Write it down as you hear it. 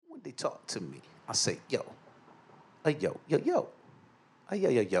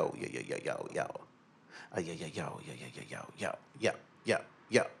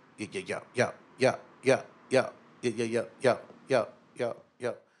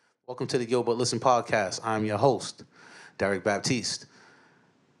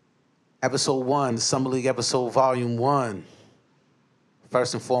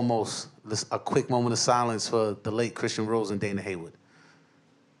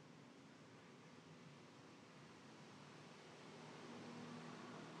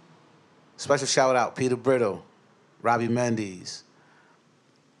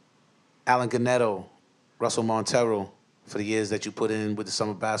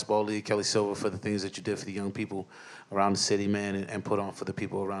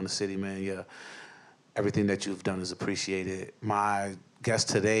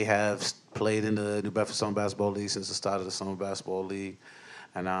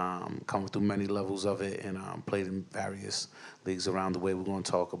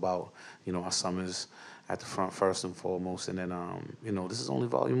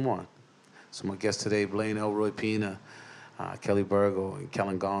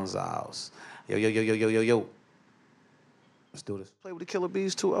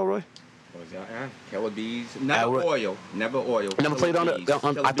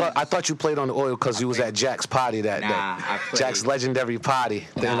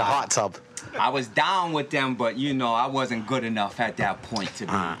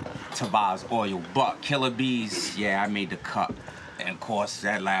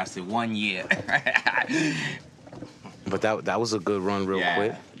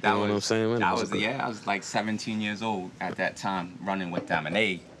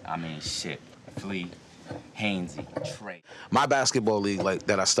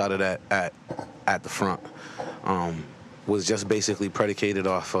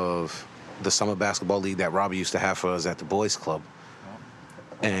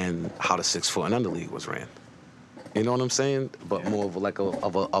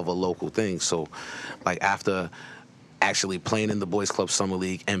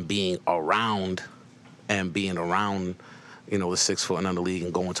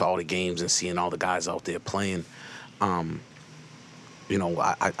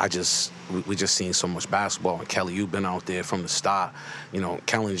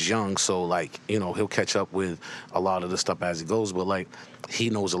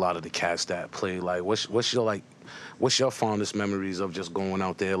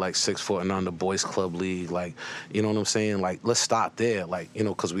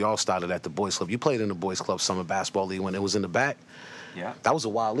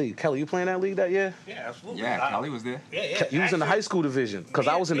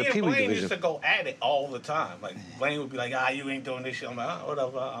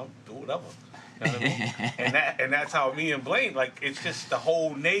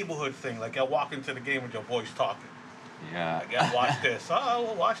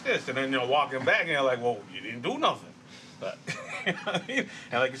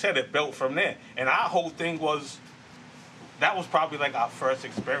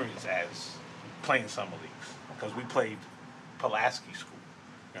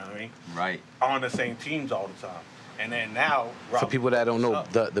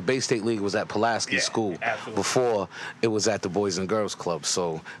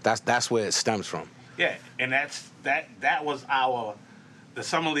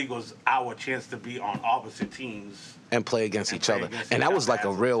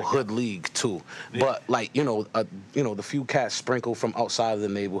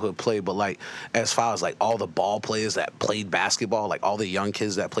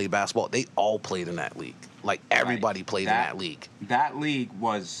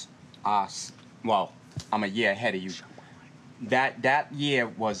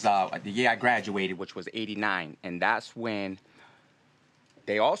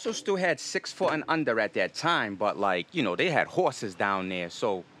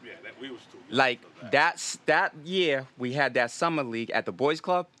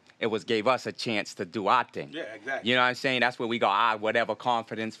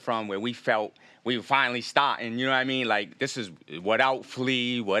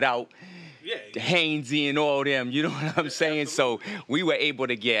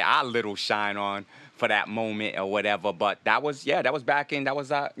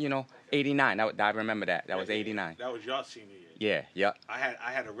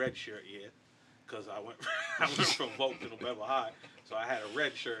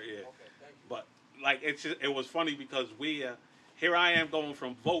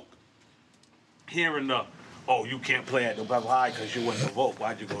oh, you can't play at the Bevel High because you went to Volk.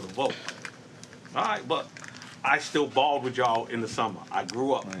 Why'd you go to Volk? All right, but I still balled with y'all in the summer. I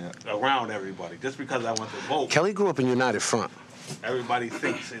grew up around everybody. Just because I went to Volk. Kelly grew up in United Front. Everybody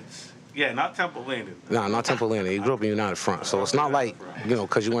thinks it's, not Temple Landing. No, not Temple Landing. He grew up in United Front. So it's not like,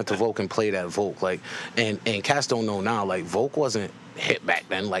 because you went to Volk and played at Volk. Like, and cats don't know now, like, Volk wasn't hit back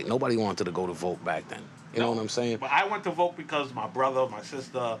then. Like, nobody wanted to go to Volk back then. You know what I'm saying? But I went to Volk because my brother, my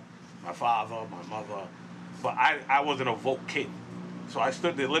sister, my father, my mother. But I wasn't a Volk kid. So I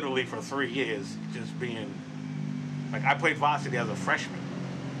stood there literally for 3 years just being, like, I played varsity as a freshman.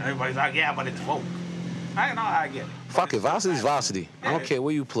 And everybody's like, yeah, but it's Volk. I get it. Fuck it, varsity's varsity. I don't care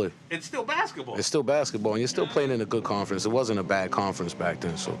where you play. It's still basketball. It's still basketball, and you're still playing in a good conference. It wasn't a bad conference back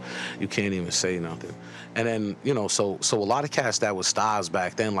then, so you can't even say nothing. And then, so a lot of cats that were stars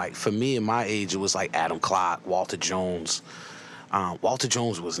back then, like, for me in my age, it was like Adam Clark, Walter Jones. Walter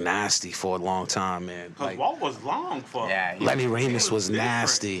Jones was nasty for a long time, man. Because Like, Walt was long for... Yeah, Lenny Ramus was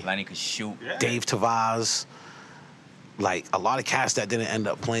nasty. Lenny could shoot. Yeah. Dave Tavaz. Like, a lot of cats that didn't end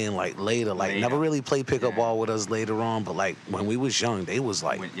up playing, like, later. Like, never really played pickup ball with us later on. But, like, when we was young, they was,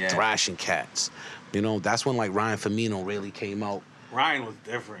 like, thrashing cats. You know, that's when, like, Ryan Firmino really came out. Ryan was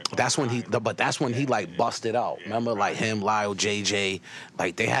different. That's when he like, busted out. Yeah, Remember, like, him, Lyle, JJ.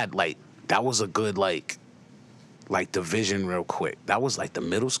 Like, they had, like, that was a good, like, division real quick. That was, like, the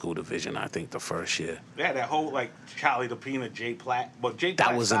middle school division, I think, the first year. Yeah, that whole, like, Charlie DePina, Jay Platt. But Jay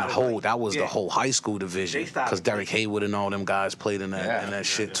Platt That was the whole high school division. They started Because Derek Haywood and all them guys played in that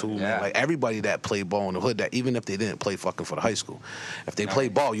shit too, man. Like, everybody that played ball in the hood, that even if they didn't play fucking for the high school, if they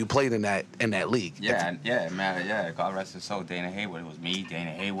played ball, you played in that league. Man. God rest his soul. Dana Haywood. It was me,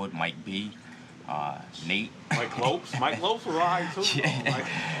 Dana Haywood, Mike B, Nate. Mike Lopes. Mike Lopes was all right, too.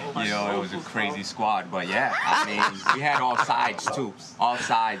 It was a crazy squad. But, I mean, we had all sides, too. All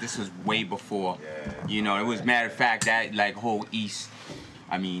sides. This was way before. It was, matter of fact, that, like, whole East,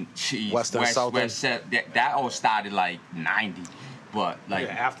 I mean, West, that all started, like, 90. But, like,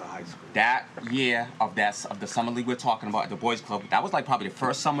 after high school. That year of the summer league we're talking about, the boys club, that was, like, probably the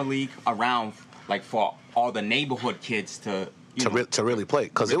first summer league around, like, for all the neighborhood kids to really play,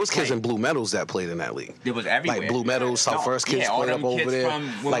 because there was kids in Blue Meadows that played in that league. There was everywhere. Like Blue Meadows, South First kids played up over there. All them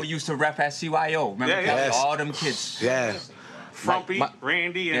kids from when we used to rep at CYO. Remember, all them kids. Yeah. Frumpy,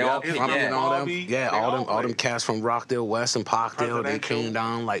 Randy, and all them. All them cats from Rockdale West and Parkdale, they came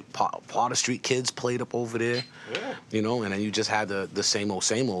down. Like, Potter Street kids played up over there. Yeah. And then you just had the same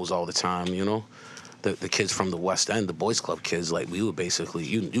olds all the time. The kids from the West End, the boys club kids. Like, we were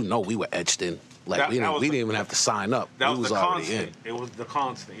basically, we were etched in. Like, we didn't even have to sign up. That was the already constant. in. It was the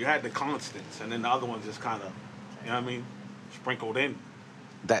constant. You had the constants, and then the other ones just kind of, sprinkled in.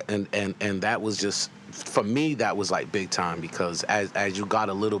 That and that was just, for me, that was like big time, because as you got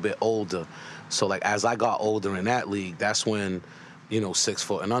a little bit older, so like as I got older in that league, that's when 6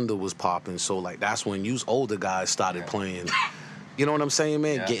 foot and under was popping. So like that's when you older guys started playing. You know what I'm saying,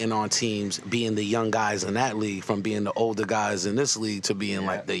 man? Yeah. Getting on teams, being the young guys in that league, from being the older guys in this league to being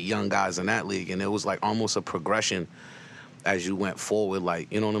like the young guys in that league. And it was like almost a progression as you went forward.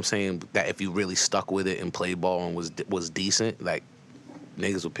 Like, you know what I'm saying? That if you really stuck with it and played ball and was decent, like,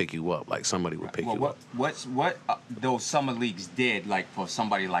 niggas would pick you up. Like, somebody would pick you up. What those summer leagues did, like, for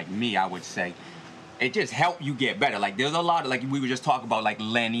somebody like me, I would say, it just helped you get better. Like, there's a lot of, like, we were just talking about, like,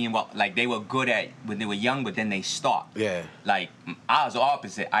 Lenny and what, like, they were good at when they were young, but then they stopped. Yeah. Like, I was the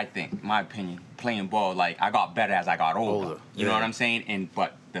opposite, I think, in my opinion, playing ball. Like, I got better as I got older. You know what I'm saying?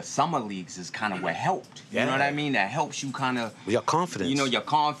 But the summer leagues is kind of what helped. You know what I mean? That helps you kind of... Your confidence. Your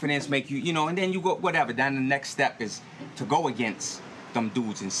confidence make you, and then you go, whatever. Then the next step is to go against them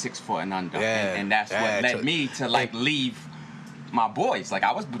dudes in 6 foot and under. Yeah. And that's what led me to, like, leave my boys. Like,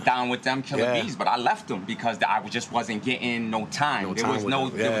 I was down with them, Killer Bees, but I left them because I just wasn't getting no time. There was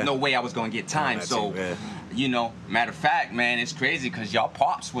no way I was going to get time. Matter of fact, man, it's crazy because y'all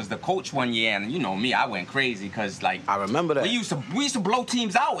pops was the coach one year, and me, I went crazy because, like, I remember that. We used to blow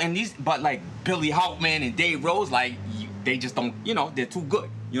teams out, but like Billy Houtman and Dave Rose, like, they just don't, they're too good.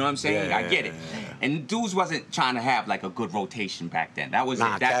 You know what I'm saying? Yeah, I get it. And dudes wasn't trying to have like a good rotation back then. That was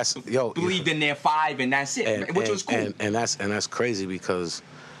believed in their 5 and that's it, which was cool. And that's crazy because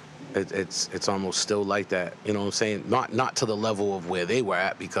it's almost still like that. You know what I'm saying? Not to the level of where they were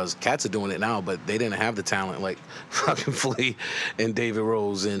at, because cats are doing it now, but they didn't have the talent like fucking Flea and David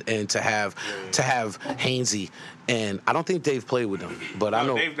Rose and to have Hainsey. And I don't think Dave played with them, but I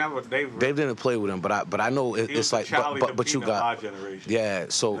know Dave didn't play with them. But I know it's like but you got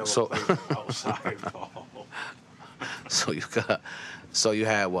so you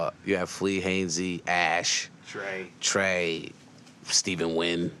had what? You had Flea, Hainsey, Ash, Trey, Stephen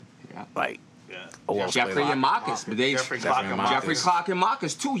Wynn. Yeah. Like, Who else Jeffrey played on- and Marcus. Jeffrey Clark and Marcus. Jeffrey Clark and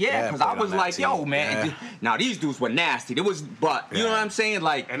Marcus too, Yeah, because I played on was that like, team. yo, man. Yeah. Now these dudes were nasty. It was, but you know Yeah. what I'm saying?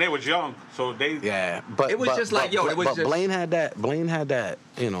 Like, And they was young, so they. Yeah, but It was but- just like, but- yo, but- it was but just- Blaine had that,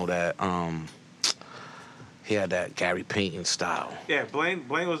 you know, that he had that Gary Payton style. Yeah, Blaine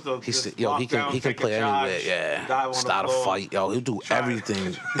was the. He's just yo, lock he can down, he can take a play charge, anywhere. Yeah, dive on the start a floor, fight. Yo, he'll do try- everything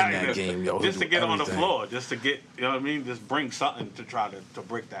in that game. Yo, he'll just to do get on the everything. floor, just to get, you know what I mean, just bring something to try to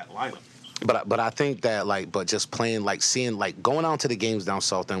break that lineup. But I think that like, but just playing like seeing like going out to the games down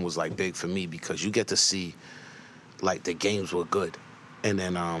South End was like big for me because you get to see like the games were good, and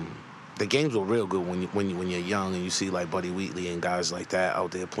then the games were real good when you're young and you see like Buddy Wheatley and guys like that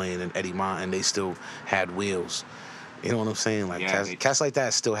out there playing and Eddie Martin, they still had wheels. You know what I'm saying? Like Yeah, cats like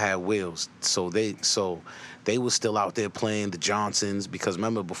that still had wheels. So they were still out there playing the Johnsons because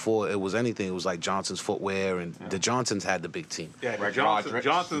remember before it was anything, it was like Johnson's footwear and the Johnsons had the big team. Yeah, Greg Johnson's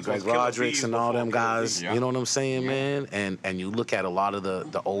Greg was Rodricks and all them guys, Yeah. you know what I'm saying, man? And you look at a lot of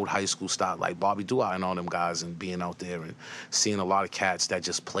the old high school stock, like Bobby Duarte and all them guys, and being out there and seeing a lot of cats that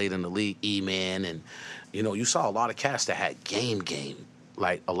just played in the league, E-Man, and, you know, you saw a lot of cats that had game,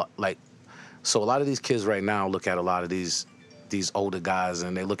 like a lot, like, so a lot of these kids right now look at a lot of these older guys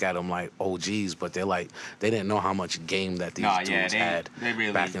and they look at them like OGs, but they're like they didn't know how much game that these dudes had they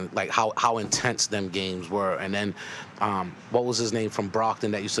really, back in, like how intense them games were. And then what was his name from Brockton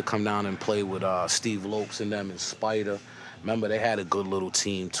that used to come down and play with Steve Lopes and them and Spider. Remember they had a good little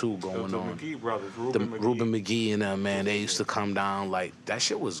team too going The on. McGee brothers, The Ruben McGee. Ruben McGee and them, man, they used to come down like that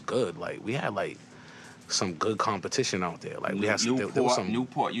shit was good. Like we had like some good competition out there. Like we had there was some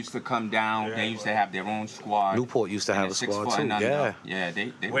Newport used to come down. They used to have their own squad. Newport used to And have the a 6 squad foot too. and under. Yeah. Yeah,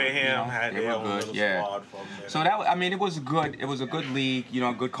 they were, Wareham had they their were own good. little Yeah. squad from there. So that, I mean, it was good. It was a good league, you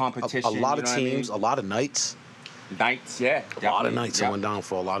know, good competition. A lot you of know what I teams, mean? a lot of nights. Nights, yeah. A lot of nights. I went down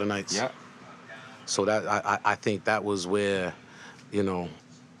for a lot of nights. Yeah. So that I think that was where, you know,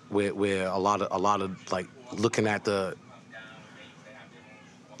 where a lot of like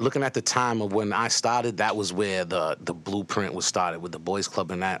looking at the time of when I started, that was where the blueprint was started with the boys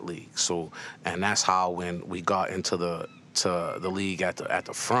club in that league. So, and that's how when we got into the league at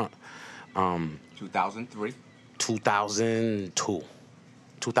the front, 2003.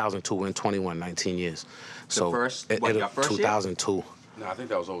 2002, we're in 21, 19 years. So first- what, your first year? 2002. No, I think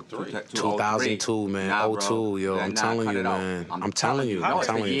that was 03. 2002, man. Nah, 02, bro. yo. Nah, I'm nah, telling cut you, it out. man. I'm I'm telling you. telling I'm you.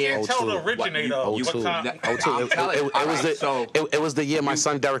 telling The you. year- Tell the 02. originator you- what O2. time. I'm telling you. It was Alright, so it was the year my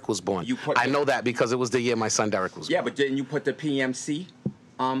son Derek was born. You put I the- know that because it was the year my son Derek was yeah, born. but didn't you put the PMC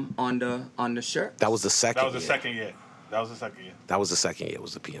on the shirt? That was the second That was the year. second year. That was the second year. That was the second year,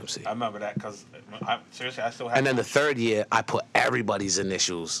 was the PMC. I remember that because seriously, I still have. And then the third year, I put everybody's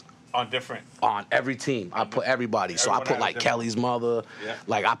initials on different. on every team. I put everybody. So I Everyone put had like a different- Kelly's mother. Yeah.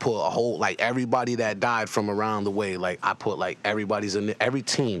 Like I put a whole like everybody that died from around the way. Like I put like everybody's in every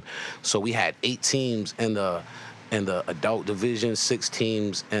team. So we had 8 teams in the adult division, 6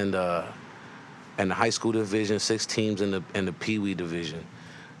 teams in the high school division, 6 teams in the Pee Wee division.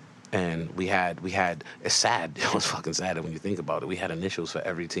 And we had it's sad. It was fucking sad when you think about it. We had initials for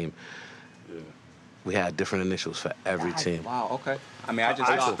every team. We had different initials for every team. Wow. Okay. I mean, I just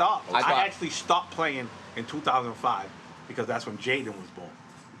I thought. I actually stopped playing in 2005 because that's when Jaden was born.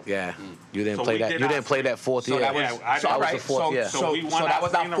 Yeah, you didn't So play we that. did You our didn't play thing. that fourth So year. that was, Yeah, I- so, that was right, the fourth so, year. So, So we won that our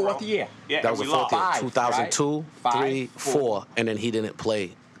was three our in a fourth row. year. Yeah, That was and the we fourth lost. year. Five, 2002, right? 3, Five, 4, and then he didn't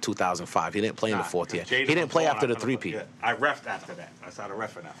play 2005. He didn't play in the Nah, fourth year. Jaden He didn't was play born after the after 3-peat. Yeah, I refed after that. I started refing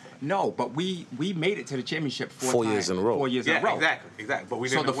after that. No, but we made it to the championship 4 years in a row. 4 years in Yeah, a row. exactly. But we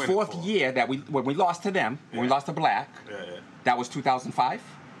So didn't the win it fourth for- year that when we lost to them, when we Yeah. lost to Black, Yeah, that was 2005.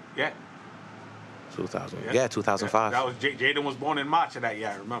 yeah. 2000. Yeah, 2005. That was Jaden was born in March of that year.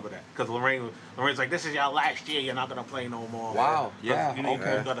 I remember that because Lorraine's like, "This is your last year. You're not gonna play no more." Wow. 'Cause Yeah, you need-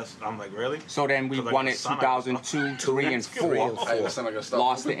 okay. you gotta- I'm like, really? So then we 'Cause, like, won the it son of- 2002, 3, and 4. Hey, listen, I gotta stop.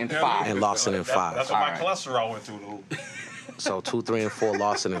 Lost it in 5. And lost it in 5. That's what my Alright. cholesterol went through. Dude. So 2, 3, and 4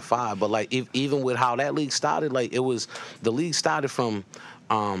 lost it in 5. But like even with how that league started, like the league started from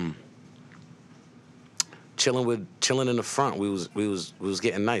chilling in the front. We was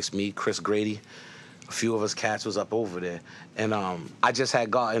getting nice. Me, Chris Grady, a few of us cats was up over there, and I just had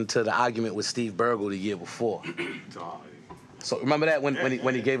got into the argument with Steve Burgle the year before. So remember that when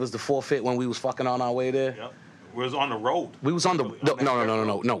he gave us the forfeit when we was fucking on our way there. Yep. We was on the road. We was on the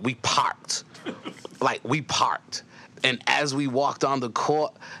Really, no. We parked, we parked, and as we walked on the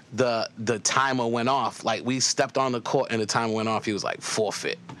court, the timer went off. Like we stepped on the court and the timer went off. He was like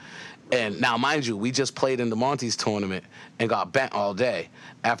forfeit, and now mind you, we just played in the Monty's tournament and got bent all day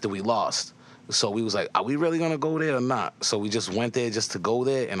after we lost. So we was like, are we really gonna go there or not? So we just went there just to go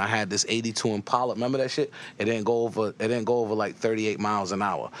there, and I had this 82 Impala. Remember that shit? It didn't go over like 38 miles an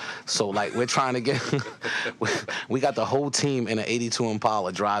hour. So like we're trying to get, we got the whole team in an 82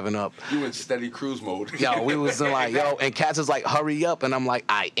 Impala driving up. You in steady cruise mode. Yo, we was in like, yo, and Cats is like, hurry up, and I'm like,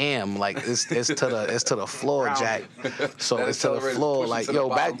 I am. Like it's to the floor, Jack. So That it's to the accelerator floor. push you Like to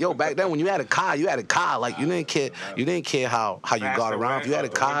the back then when you had a car, Like you didn't care how you got Faster around. If you had a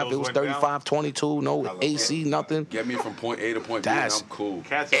the car, if it windows was went down. 35, 22, no AC, nothing. Get me from point A to point B, and That's- I'm cool.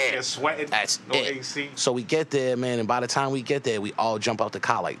 Cats up there sweating. That's no it. AC. So we get there, man, and by the time we get there, we all jump out the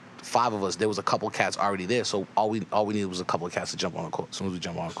car. Like 5 of us. There was a couple cats already there, so all we needed was a couple of cats to jump on the court. As soon as we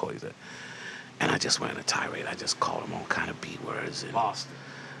jump on the court, he's there. And I just went in a tirade. I just called him all kind of B words and Boston.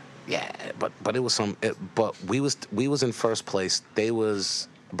 yeah, but it was but we was in first place. They was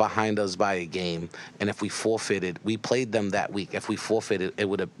behind us by a game, and if we forfeited, we played them that week. If we forfeited, they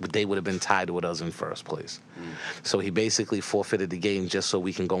would have been tied with us in first place. So he basically forfeited the game just so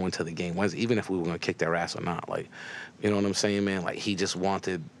we can go into the game, even if we were gonna kick their ass or not. Like, you know what I'm saying, man? Like he just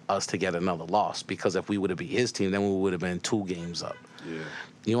wanted us to get another loss because if we would have beat his team, then we would have been 2 games up. Yeah.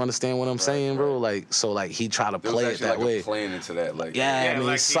 You understand what I'm saying, bro? Like, so like he tried to There was play it actually that like way. a plan into that. Like, Yeah, I mean,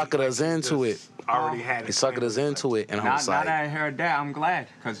 he suckered us into it. Already had He suckered us into it, and I Now, was now like, that I heard that, I'm glad,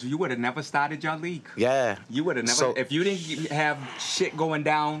 because you would have never started your league. yeah. You would have never, So- if you didn't have shit going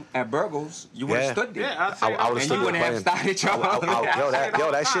down at Burgos, you would have Yeah. stood there. Yeah, I would have and stood you there wouldn't have playing.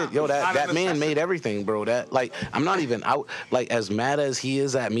 started your That man made everything, bro. That like I'm not even out. Like as mad as he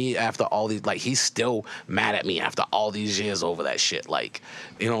is at me after all these, like he's still mad at me after all these years over that shit. Like,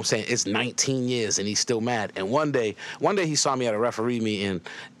 you know what I'm saying? It's 19 years and he's still mad. And one day he saw me at a referee meeting,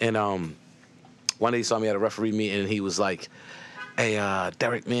 and he was like, hey,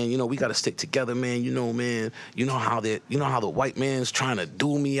 Derek, man, you know, we got to stick together, man. You know, man, you know how the white man's trying to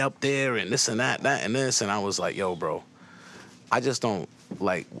do me up there and this and that and this. And I was like, yo, bro, I just don't,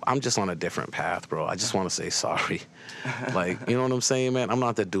 like, I'm just on a different path, bro. I just want to say sorry. Like, you know what I'm saying, man? I'm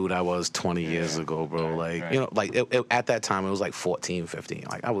not the dude I was 20 years ago, bro. Like, you know, like, at that time, it was like 14, 15.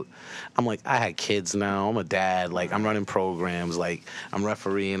 Like, I had kids now. I'm a dad. Like, I'm running programs. Like, I'm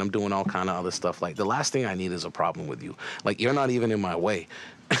refereeing. I'm doing all kind of other stuff. Like, the last thing I need is a problem with you. Like, you're not even in my way.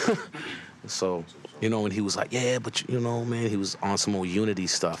 So, you know, and he was like, yeah, but, you know, man, he was on some more unity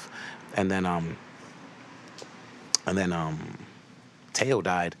stuff. And then Teo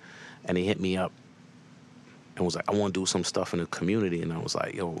died, and he hit me up and was like, I want to do some stuff in the community. And I was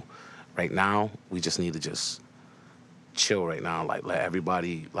like, yo, right now, we just need to just chill right now. Like, let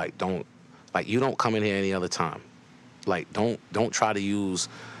everybody, like, you don't come in here any other time. Like, don't try to use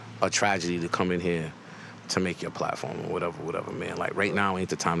a tragedy to come in here to make your platform or whatever, man. Like, right now ain't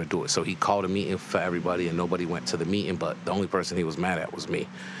the time to do it. So he called a meeting for everybody, and nobody went to the meeting, but the only person he was mad at was me.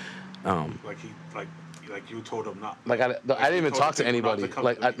 Like you told him not. Like I didn't even talk to anybody.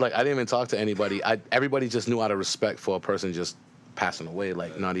 I didn't even talk to anybody. Everybody just knew out of respect for a person just passing away.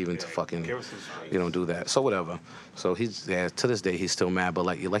 Like not even to fucking, do that. So whatever. So he's to this day he's still mad. But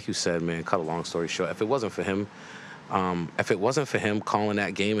like you said, man, cut a long story short. If it wasn't for him calling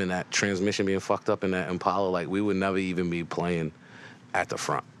that game and that transmission being fucked up in that Impala, like we would never even be playing at the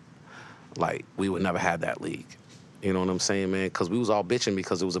front. Like we would never have that league. You know what I'm saying, man? Because we was all bitching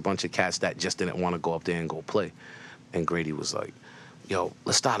because there was a bunch of cats that just didn't want to go up there and go play. And Grady was like, yo,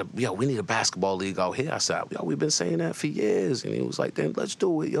 we need a basketball league out here. I said, yo, we've been saying that for years. And he was like, then let's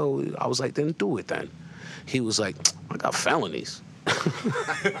do it, yo. I was like, then do it then. He was like, I got felonies.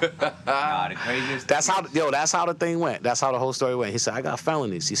 Nah, the craziest That's how the thing went. That's how the whole story went. He said, I got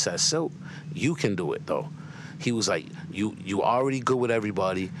felonies. He said, so you can do it though. He was like, you already good with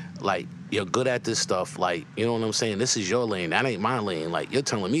everybody. Like, you're good at this stuff. Like, you know what I'm saying? This is your lane. That ain't my lane. Like, you're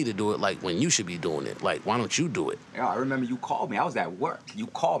telling me to do it like when you should be doing it. Like, why don't you do it? Yeah, I remember you called me. I was at work. You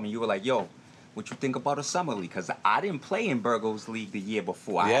called me. You were like, yo, what you think about a summer league? Because I didn't play in Burgos League the year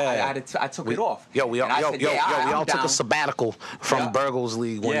before. Yeah. I took it off. We all took a sabbatical from Burgos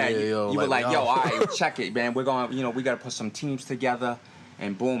League one year. You were like, yo, all right, check it, man. We're going, we got to put some teams together.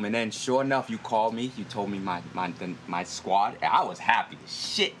 And boom, and then sure enough, you called me. You told me my squad. And I was happy as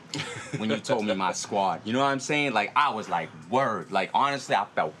shit when you told me my squad. You know what I'm saying? Like, I was like, word. Like, honestly, I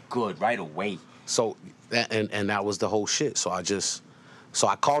felt good right away. So, and that was the whole shit. So I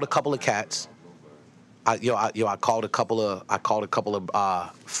called a couple of cats. I called a couple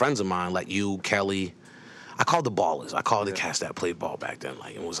of friends of mine, like you, Kelly. I called the ballers. I called the cats that played ball back then.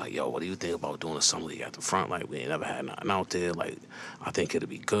 Like, it was like, yo, what do you think about doing a summer league at the front? Like, we ain't never had nothing out there. Like, I think it'd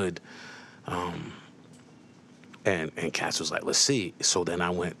be good. And Cass was like, let's see. So then I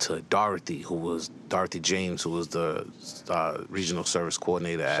went to Dorothy James, who was the regional service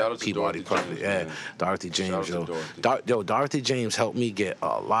coordinator Shout out at to Peabody Dorothy Public. James, Yeah, man. Dorothy James, Shout out to yo. Dorothy. Dorothy James helped me get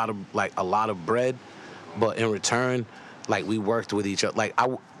a lot of bread, but in return, like we worked with each other.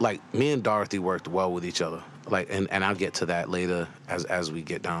 Like me and Dorothy worked well with each other. Like and I'll get to that later as we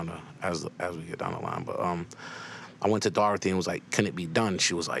get down the line. But I went to Dorothy and was like, can it be done?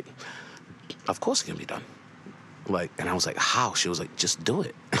 She was like, of course it can be done. Like, and I was like, how? She was like, just do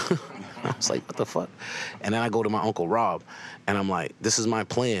it. I was like, what the fuck? And then I go to my Uncle Rob, and I'm like, this is my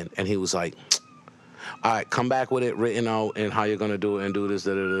plan. And he was like, all right, come back with it written out and how you're gonna do it and do this,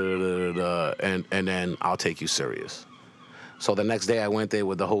 and then I'll take you serious. So the next day I went there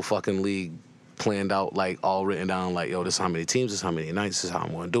with the whole fucking league planned out, like all written down, like, yo, this is how many teams, this is how many nights, this is how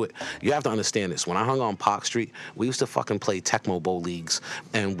I'm gonna do it. You have to understand this. When I hung on Park Street, we used to fucking play Tecmo Bowl leagues,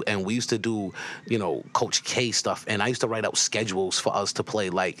 and we used to do, you know, Coach K stuff, and I used to write out schedules for us to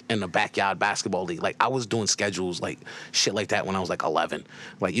play, like, in the backyard basketball league. Like, I was doing schedules, like, shit like that when I was, like, 11.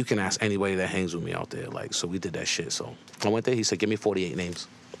 Like, you can ask anybody that hangs with me out there. Like, so we did that shit. So I went there, he said, give me 48 names.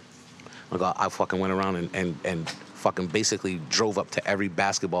 I fucking went around and fucking basically drove up to every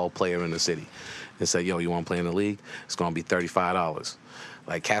basketball player in the city and said, yo, you want to play in the league? It's going to be $35.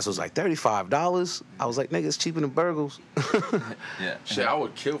 Like, Cass was like, $35? I was like, nigga, it's cheaper than burgers. Yeah. Shit, I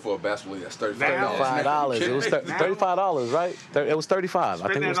would kill for a basketball league. That's $35. $35. It was $35, right? It was $35.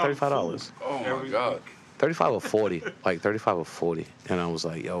 I think it was $35. Oh, my God. 35 or 40. Like, 35 or 40. And I was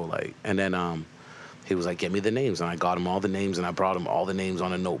like, yo, like, and then he was like, get me the names. And I got him all the names, and I brought him all the names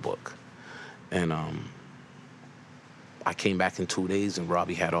on a notebook. And I came back in 2 days, and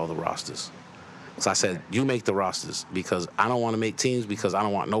Robbie had all the rosters. So I said, you make the rosters, because I don't want to make teams, because I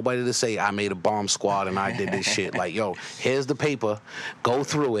don't want nobody to say I made a bomb squad and I did this shit. Like, yo, here's the paper. Go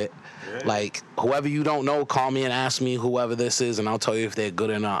through it. Yeah. Like, whoever you don't know, call me and ask me whoever this is, and I'll tell you if they're good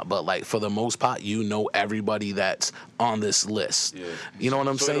or not. But, like, for the most part, you know everybody that's on this list. Yeah. You know what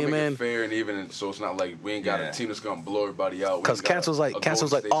I'm saying, man? It fair and even, so it's not like we ain't got a team that's going to blow everybody out. Because Cass was like,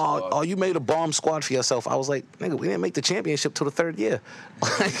 oh, you made a bomb squad for yourself. I was like, nigga, we didn't make the championship till the third year.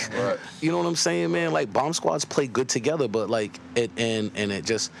 Like, right. You know what I'm saying, man? Like, bomb squads play good together, but, like, it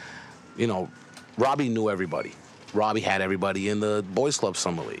just, you know, Robbie knew everybody. Robbie had everybody in the Boys Club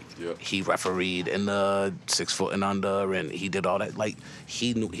Summer League. Yep. He refereed in the 6 foot and under, and he did all that. Like,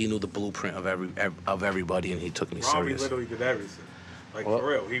 he knew the blueprint of everybody, and he took me serious. Robbie literally did everything. Like, for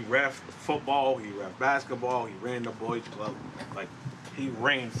real. He ref football, he ref basketball, he ran the Boys Club. Like, he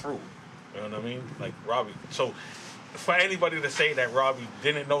ran through. You know what I mean? Like, Robbie. So, for anybody to say that Robbie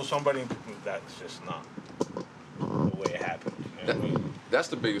didn't know somebody, that's just not the way it happened. You know what I mean? That's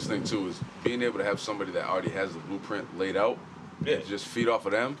the biggest thing, too, is being able to have somebody that already has the blueprint laid out and just feed off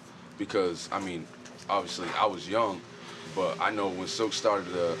of them. Because, I mean, obviously, I was young, but I know when Silk started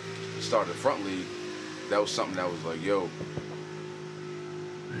the Front League, that was something that was like, yo.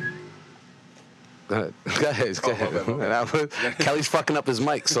 Go ahead. Kelly's fucking up his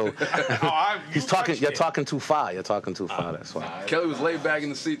mic, so he's talking. You're talking too far. That's why. Kelly was laid back in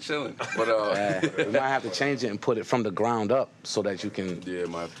the seat chilling, but we might have to change it and put it from the ground up so that you can. Yeah,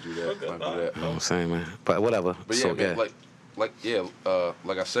 might have to do that. You know what I'm saying, man? But whatever. But yeah, so, man,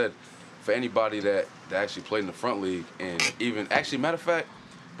 like I said, for anybody that actually played in the Front League, and even actually, matter of fact,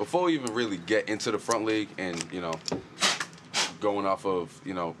 before we even really get into the Front League, and going off of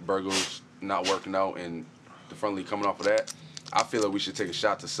Burgos not working out and the Front League coming off of that, I feel like we should take a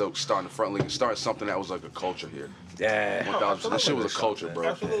shot to Silk starting the Front League and start something that was like a culture here. Yeah. 1,000%. This shit was a culture, bro.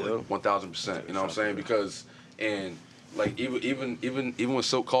 Absolutely. 1,000%. You know what I'm saying? Because, and like even when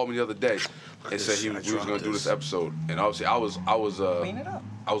Silk called me the other day and said we was gonna do this episode, and obviously I was clean it up.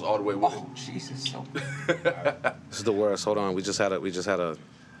 I was all the way with it. Oh Jesus! This is the worst. Hold on, we just had a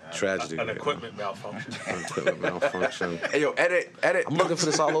tragedy. An equipment malfunction. Hey, yo, edit. I'm looking for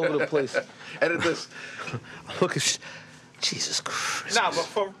this all over the place. Edit this. Look at Jesus Christ. Nah, but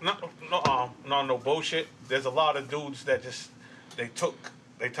for no bullshit. There's a lot of dudes that just they took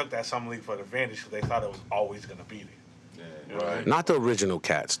that Summer League for advantage because they thought it was always gonna be there. Right. Not the original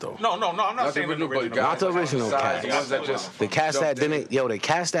cats, though. No, I'm not saying the original. Not the original cats. The cats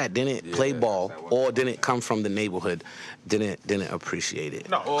that didn't play ball or didn't come from the neighborhood didn't appreciate it.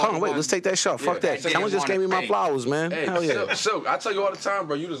 No. Hold on, wait, let's take that shot. Fuck that. Kellen just gave me my flowers, man. Hey, hell yeah. Silk, I tell you all the time,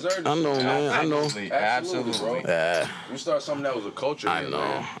 bro, you deserve this. I know, man. I know. Absolutely, bro. Yeah. We start something that was a culture. I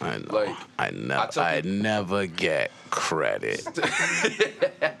know. Man. I know. Like, I never get credit.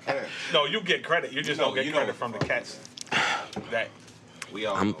 No, you get credit. You just don't get credit from the cats that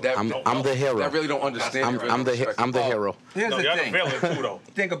I'm the hero. That really don't understand. I'm the hero. Here's No, the you're thing. the villain too, though.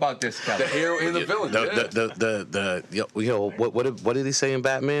 Think about this, Kelly. The hero and the villain. What did he say in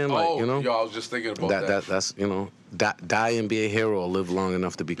Batman? Like, Oh, you know, yo, I was just thinking about that. that's you know, die and be a hero or live long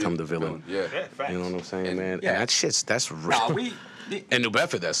enough to become the villain. Yeah. Yeah, facts. You know what I'm saying, man? Yeah. And that's real. Nah, in New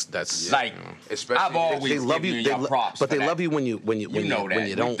Bedford, that's like, you know. Especially I've always They love you, given your props but for they that. love you when you know that. when you We've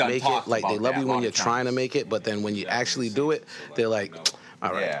don't done make it. talks Like they about love that you a when lot you're of trying to times. make it, but then when you actually do it, they're like,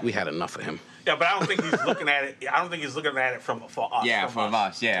 all right, Yeah. we had enough of him. Yeah, but I don't think he's looking at it. I don't think he's looking at it for us. Yeah, from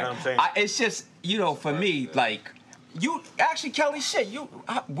us. Yeah, You know what I'm saying? It's just for me, like you actually, Kelly, shit.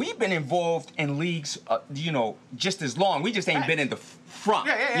 We've been involved in leagues, just as long. We just ain't been in the front.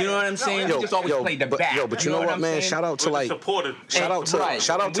 Yeah. You know what I'm saying? Yo, we just always played the back. But you know what, I'm man? saying? Shout out to We're the like supporters. shout out to And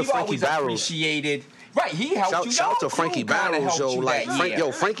we've Frankie always Barrows. Appreciated. Right, he helped you. Shout out to Your Frankie crew kinda Barrows, helped yo. you Like that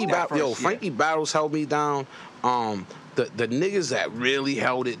year. Frankie Barrows held me down. The niggas that really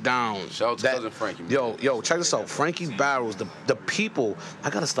held it down. Shout out to cousin Frankie, man. Yo, check this out. Frankie Barrows, the people. I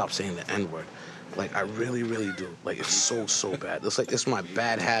gotta stop saying the N-word. Like I really, really do. Like it's so bad. It's my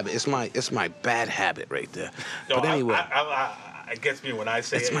bad habit. It's my bad habit right there. Yo, But anyway. It gets me when I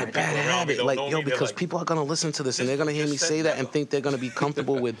say It's it. my and bad people around me habit, don't like know yo, me, they're because like, people are gonna listen to this and they're gonna hear me just say said that no. and think they're gonna be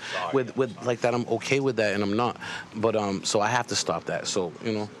comfortable with like that. I'm okay with that, and I'm not. But so I have to stop that. So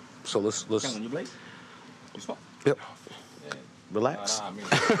so let's You blaze? You smoke? yep. Relax.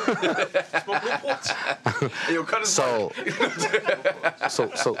 Yo, cut his So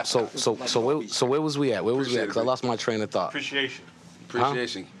where was we at? Where was we at? Because I lost my train of thought. appreciation.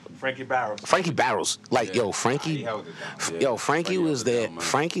 appreciation. Frankie Barrows. Frankie Barrows, like yo, Frankie, Yeah. Frankie was there. down, man.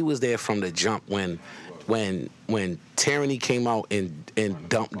 Frankie was there from the jump when Tyranny came out and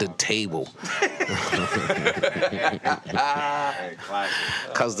dumped the table.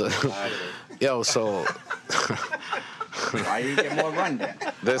 Cause so Why you get more run then?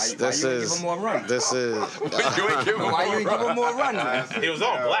 this Why you is give him more run? this is You ain't give him Why you one, ain't bro. give him more run? Man? He was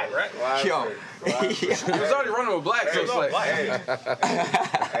on black, right? Yo, He was already running with black, so He was it's on like,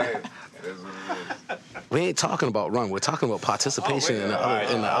 black. we ain't talking about run. We're talking about participation in the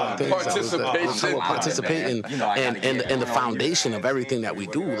other things. Participation. I'm talking about participating in the foundation of everything that we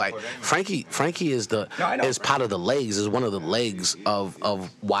do. Like Frankie is is part of the legs. Is one of the legs of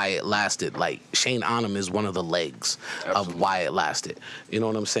why it lasted. Like Shane Onum is one of the legs of why it lasted. You know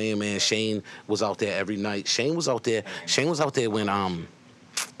what I'm saying, man? Shane was out there every night. Shane was out there when I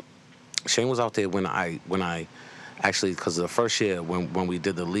actually, because the first year when we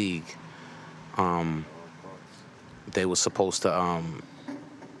did the league, they were supposed to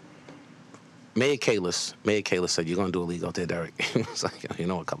Mayor Kalis said, "You're gonna do a league out there, Derek." He was like,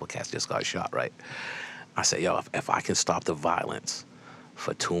 a couple cats just got shot, right? I said, yo, if I can stop the violence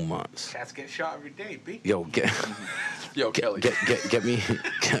for 2 months, Cats get shot every day, B. yo, Kelly.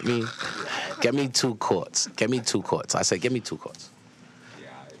 get me 2 courts. Get me 2 courts. I said, get me 2 courts.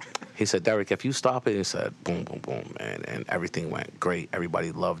 He said, Derek, if you stop it, he said, boom, boom, boom, man. And everything went great.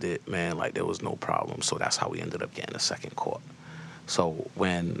 Everybody loved it, man. Like, there was no problem. So that's how we ended up getting a 2nd court. So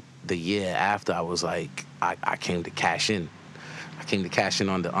when the year after, I was like, I came to cash in. I came to cash in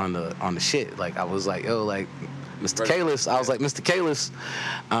on the shit. Like, I was like, yo, like, Mr. Kalis. I was like, Mr. Kalis,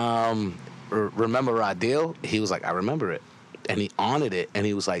 remember our deal? He was like, I remember it. And he honored it. And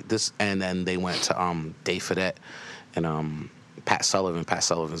he was like, this. And then they went to Dave Fedette and Pat Sullivan. Pat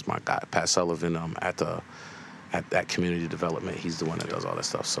Sullivan's my guy. Pat Sullivan at that community development. He's the one that does all that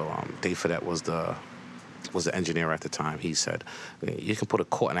stuff. So Dave Fedette was the engineer at the time. He said, you can put a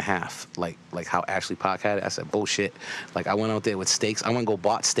 1.5 quart, like how Ashley Park had it. I said, bullshit. Like, I went out there with stakes. I went and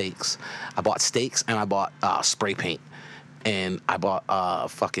bought stakes. I bought stakes and I bought spray paint. And I bought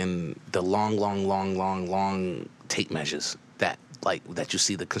fucking the long tape measures that you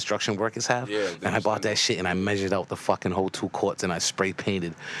see the construction workers have. Yeah, and I bought that shit and I measured out the fucking whole 2 courts and I spray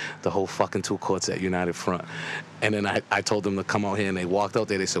painted the whole fucking 2 courts at United Front. And then I told them to come out here and they walked out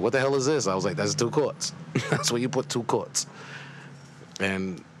there. They said, what the hell is this? I was like, that's 2 courts. That's where you put 2 courts.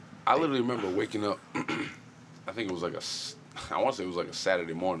 And I literally remember waking up. I think it was I want to say it was like a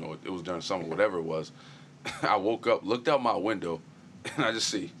Saturday morning, or it was during summer, whatever it was. I woke up, looked out my window, and I just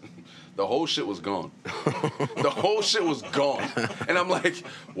see the whole shit was gone. The whole shit was gone. And I'm like,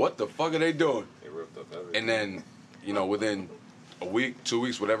 what the fuck are they doing? They ripped up everything. And then, within a week, 2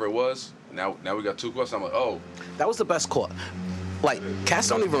 weeks, whatever it was, now we got 2 courts. I'm like, oh. that was the best court. Like, cats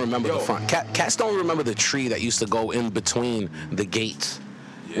don't even remember the front. Cats don't remember the tree that used to go in between the gates.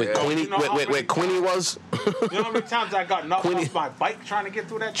 Where Yeah. Queenie, You know how where many Queenie was. You know how many times I got knocked Queenie- off my bike trying to get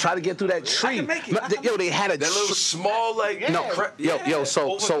through that? Try to get through that tree. can make it. Yo, they had a That little small, like, Yeah. No, yo,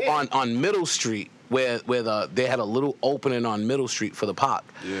 so Over there. on Middle Street, where they had a little opening on Middle Street for the park.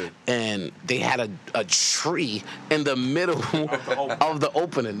 Yeah. And they had a tree in the middle of the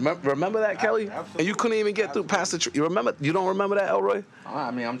opening. Remember that, Kelly? Absolutely. And you couldn't even get through past the tree. You remember? You don't remember that, Elroy?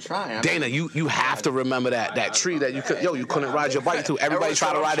 I mean, I'm trying. Dana, you have to remember that tree that you couldn't ride your bike through. Everybody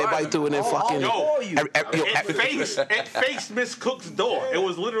tried to ride their bike through, and then fucking. It faced Miss Cook's door. It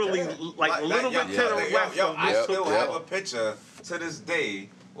was literally like a little bit to the west of I Miss still Cook's have door. a picture to this day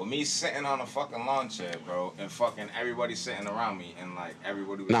with me sitting on a fucking lawn chair, bro, and fucking everybody sitting around me, and like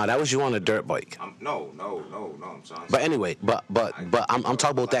everybody was. Nah, that was you on a dirt bike. No. I'm sorry. But anyway, I'm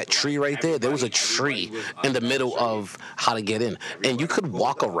talking about that tree right there. There was a tree in the middle of how to get in, and you could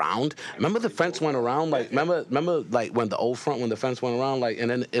walk around. Remember the fence went around, like remember like when the old front when the fence went around, like, and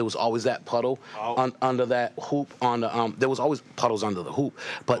then it was always that puddle under that hoop on the there was always puddles under the hoop.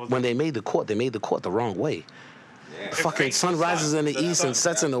 But when they made the court the wrong way. Yeah. Fucking sun rises in the east and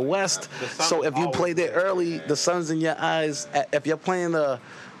sets in the west. So if you play there early, the sun's in your eyes. If you're playing the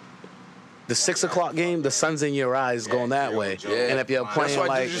 6 o'clock game, the sun's in your eyes going that way. Yeah. And if you're playing That's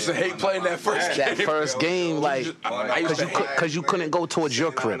why like you used to hate playing that first game. that first game, like because you couldn't go towards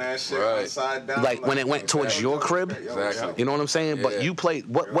your crib. Like when it went towards your crib. Exactly. You know what I'm saying? Yeah. But you played.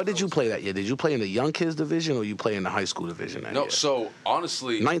 What did you play that year? Did you play in the young kids division or you play in the high school division that No, year? so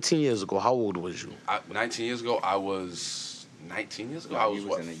honestly, 19 years ago, how old was you? 19 years ago, I was 19 years ago. I was he was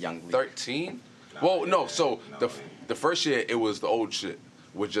what? in the young league. 13. Well, no. So the first year it was the old shit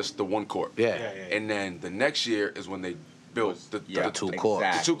with just the one court. Yeah. And then the next year is when they built the two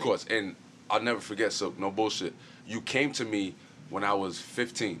courts. The two courts. And I'll never forget. So no bullshit. You came to me when I was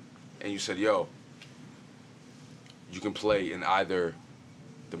 15, and you said, "Yo, you can play in either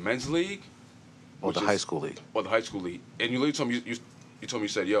the men's league Or which the is- high school league. or the high school league." And you literally told me you told me, you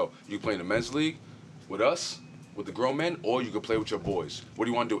said, "Yo, you can play in the men's league with us, with the grown men, or you can play with your boys. What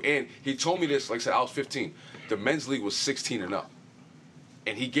do you want to do?" And he told me this, like I said, I was 15. The men's league was 16 and up,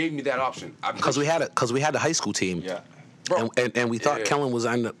 and he gave me that option. Because we had the high school team. Yeah. Bro, And we thought yeah. Kellen was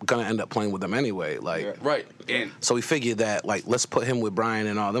gonna end up playing with them anyway. Like, right, and so we figured that like let's put him with Brian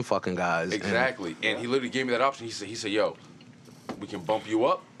and all them fucking guys. exactly, and he literally gave me that option. He said, "Yo, we can bump you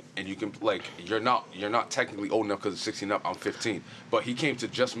up, and you can like you're not technically old enough because it's 16 up. I'm 15." But he came to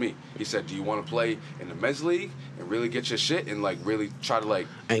just me. He said, "Do you want to play in the men's league and really get your shit and like really try to like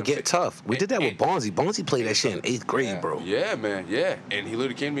And get tough. We did that with Bonzi. Bonzi played that shit in 8th grade, bro. Yeah, man, yeah." And he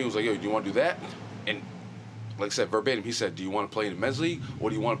literally came to me and was like, "Yo, do you want to do that?" And like I said, verbatim, he said, "Do you want to play in the men's league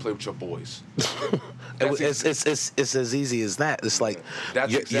or do you want to play with your boys?" It's as easy as that. It's like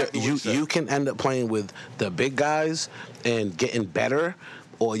That's exactly what he said. you can end up playing with the big guys and getting better,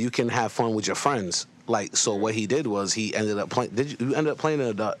 or you can have fun with your friends. Like, so what he did was he ended up playing. You ended up playing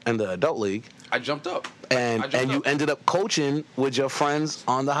in the adult league? I jumped up. And I jumped you up. ended up coaching with your friends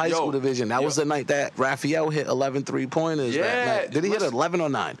on the high Yo, school division. That was yo. the night that Raphael hit 11 3-pointers. that Yeah, night. Did he hit listen. 11 or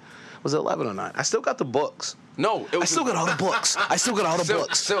 9? Was it 11 or 9? I still got the books. No, it was I still got all the books. I still got all the Silk,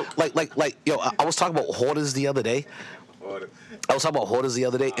 books. Silk. Like, yo, I was talking about hoarders the other day. And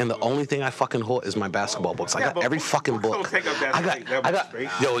the only thing I fucking hoard is my basketball books. I got every fucking book. I got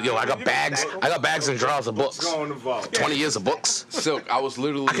bags. I got bags and drawers of books. 20 years of books. Silk. I was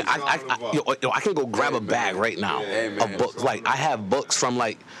literally. I can go grab a bag right now Hey, man. of books. Like I have books from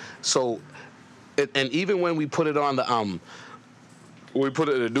like, so, and even when we put it on the we put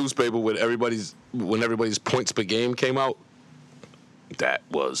it in the newspaper when everybody's points per game came out, that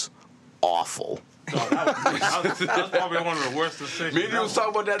was awful. That was probably one of the worst decisions. Me and you was talking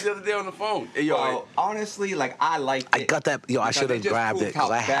about that the other day on the phone. Hey, yo, Well, honestly, like I liked it. I got that. Yo, I because should have just grabbed it proved how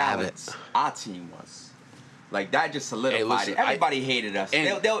because I have it. balanced our team was. Like that just solidified listen, it. Everybody hated us.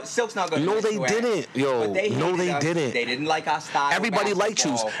 and- Silk's not going to. No, they didn't, yo. But they No, hated they us. didn't. They didn't like our style. of Everybody liked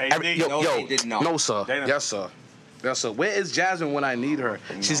you. basketball. They did not. No, sir. They don't. Yes, sir. Yes, sir. Where is Jasmine when I need her?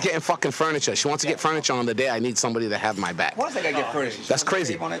 She's getting fucking furniture. She wants to get furniture on the day I need somebody to have my back. Of course, I gotta get furniture. She That's wants to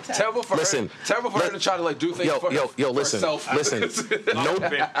crazy. save on that tax. terrible for Listen, her. Terrible for her to try to like do things Yo, for yo, listen, herself. listen.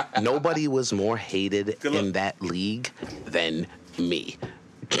 Nobody was more hated in that league than me.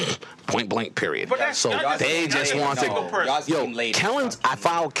 Point blank, period. But that's- So that's they just- just that's wanted. single person. Y'all's Yo, team ladies. I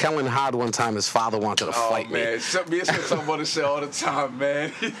fouled Kellen hard one time. His father wanted to Oh fight me. man, me and Silk talk about this shit all the time, man.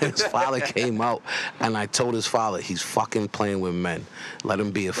 His father came out, and I told his father, he's fucking playing with men. Let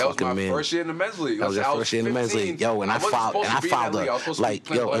him be a That was fucking my man. first year in the men's league. That was your first year in the men's 15. league. Yo, and I wasn't fouled, supposed and I to be in that fouled league. I was the, supposed to be like,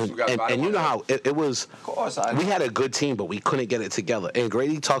 playing yo, for and, Westwood guys, and, but I and you didn't know want how it was, Of course, I we had a good team, but we couldn't get it together. And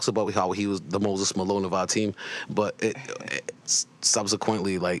Grady talks about how he was the Moses Malone of our team, but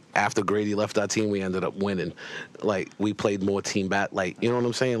subsequently, like, after Grady left our team, we ended up winning. Like, we played more team bat, like, you know what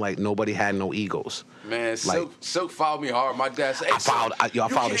I'm saying? Like, nobody had no egos. Man, Like- Silk fouled me hard. My dad said, hey, I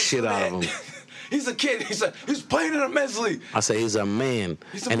fouled the shit out of him. he's a kid. He's playing in a men's league. I said, he's a man.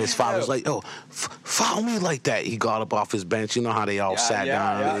 He's a and man, his father was yeah. like, yo, follow me like that. He got up off his bench. You know how they all sat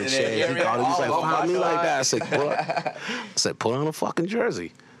down and shit. He got up, he was like, follow me like that. I said, put on a fucking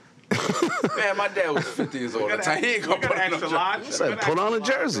jersey. Man, my dad was 50 years old at the time. He ain't gonna put on a jersey. I said, put on a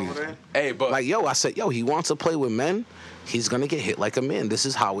jersey. Hey, but Like, I said, he wants to play with men. He's gonna get hit like a man. This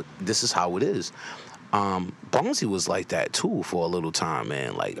is how it is. Bonesy was like that too for a little time,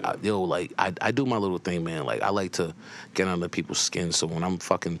 man. Like, I do my little thing, man. Like, I like to get under people's skin. So when I'm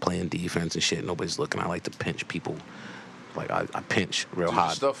fucking playing defense and shit, nobody's looking. I like to pinch people. Like, I pinch real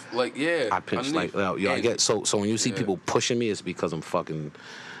hard. stuff like I pinch underneath. like, I get so when you see Yeah. people pushing me, it's because I'm fucking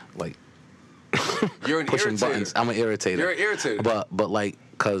like You're an pushing irritator. buttons. I'm an irritator. You're an irritator. But like,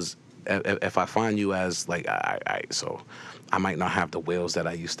 cause if I find you as like, so I might not have the wheels that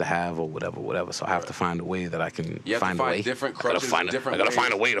I used to have or whatever. So I have to find a way that I can You have to find a find way. different I gotta crutches, find different I gotta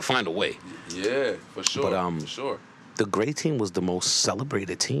find a ways. way to find a way. Yeah, for sure. But, for sure. The Gray team was the most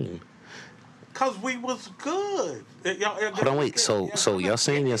celebrated team. Cause we was good. Hold on, wait. So you're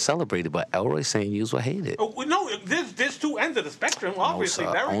saying you're celebrated, but Elroy's saying you were hated. Oh, no, there's two ends of the spectrum. No, Obviously,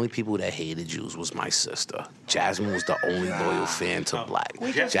 sir. Derek. Only people that hated Jews was my sister. Jasmine was the only loyal fan to black.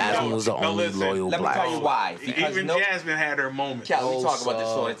 just- Jasmine was the no, only listen, loyal Let me black. tell you why. Because Even Jasmine had her moment. Cal, we talk about this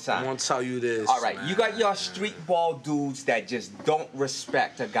all the time. I'm gonna tell you this. All right, you got your street ball dudes that just don't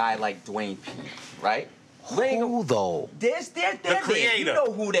respect a guy like Dwayne P. Right? Who though? They're The there. creator. You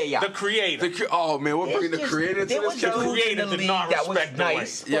know who they are. The creator. Oh man, we're bringing the It's just- creator to there this was show. dudes in Creator the did league not that was respect Dwayne.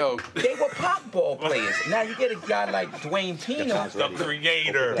 nice. Yo. but they were pop ball players. Now you get a guy like Dwayne Pino The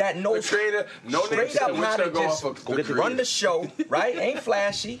creator. that The knows creator, no name straight up we're how gonna to go just off of the run the show, right? Ain't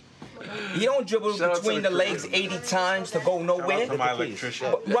flashy. He don't dribble Shout out to between the the legs 80 times to go nowhere. To my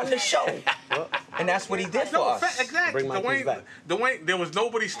electrician. But run the show. And that's what he did for No, us. exactly. Bring my keys back. Dwayne, there was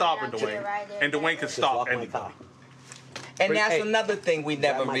nobody stopping Dwayne, and Dwayne could stop anybody. And that's Hey, another thing we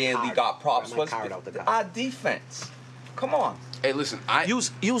never grab my really card. got props Grab my was card out the car. our defense. Come on. Hey, listen,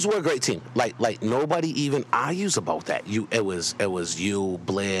 Yous were a great team. Like nobody even argues about that. It was you,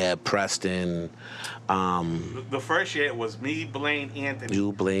 Blair, Preston, The first year it was me, Blaine, Anthony,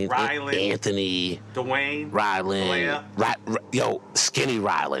 you, Blaine, Rylan, Anthony, Dwayne, Rylan, Blair. Skinny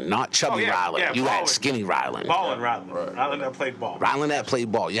Rylan, not chubby Rylan. You had Ballin'. skinny Rylan. Ball and Rylan. Rylan that played ball. Rylan that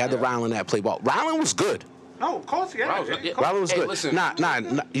played ball. You had the Rylan that played ball. Rylan was good. No, of course, yeah. Rylan was Hey, good. listen. Nah.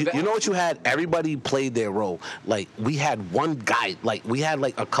 You know what you had? Everybody played their role. Like, we had one guy, we had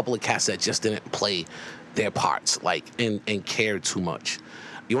a couple of cats that just didn't play their parts, and cared too much.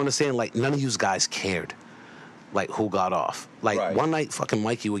 You understand? Like, none of you guys cared, who got off. Right. One night, fucking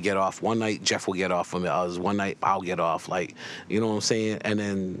Mikey would get off. One night, Jeff would get off from us. One night, I'll get off. You know what I'm saying? And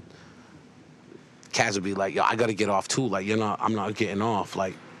then Kaz would be like, yo, I got to get off, too. I'm not getting off.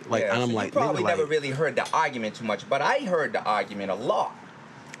 Yeah, and I'm so like, you probably nigga, never really heard the argument too much, but I heard the argument a lot.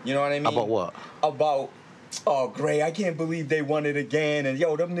 You know what I mean? About what? About, oh, Gray, I can't believe they won it again, and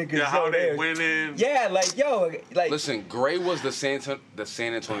yo, them niggas. Yeah, how yo, they they're- winning. Yeah, listen, Gray was the San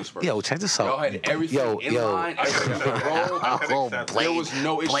Antonio Spurs. Yo, check this out. Y'all had everything in line, everything in a row. I could accept that. There was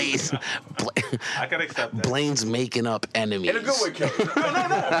no issue. I can accept that. Blaine's making up enemies. In a good way, Kelly.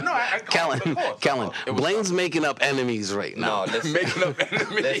 No. Kellen, Blaine's making up enemies right now. No, listen. Making up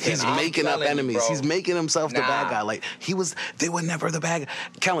enemies. Listen, He's I'm making up telling you, enemies. bro. He's making himself the bad Nah. guy. They were never the bad guy.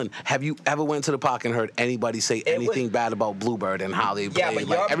 Kellen, have you ever went to the park and heard anybody say anything bad about Bluebird and how they Yeah, played?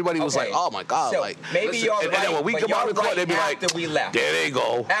 but you're- Everybody was okay. like, oh my God. So, maybe listen, you're and right, then when we but come you're out of court, right they'd be like, after we left. there they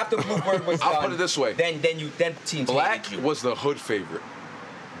go. After Bluebird was I'll done, put it this way. Then teams Black hated you. was the hood favorite.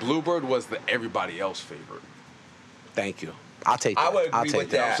 Bluebird was the everybody else favorite. Thank you. I'll take that. I would I'll agree take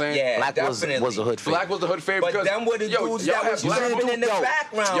with You know what that. I'm saying? Yeah, Black definitely. was a hood favorite. Black was the hood favorite. But because, them were the dudes y'all that had was black running women- in the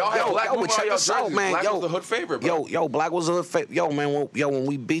background. Y'all had black but women check on y'all this out, jerseys. man. Black Yo, was the hood favorite, bro. Yo, Black was a hood favorite. Yo, man, when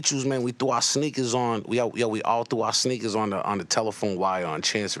we beat you, man, we threw our sneakers on. We all threw our sneakers on the telephone wire on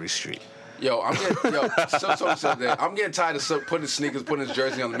Chancery Street. I'm getting tired of putting his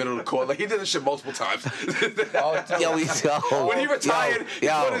jersey on the middle of the court. Like, he did this shit multiple times. When he retired, he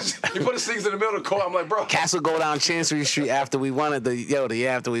put his sneakers in the middle of the court. I'm like, bro. Cats would go down Chancery Street after we won it. The year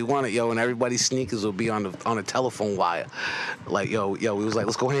after we won it, and everybody's sneakers would be on the telephone wire. We was like,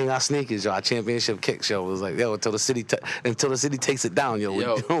 let's go hang our sneakers, our championship kicks, It was like, until the city takes it down,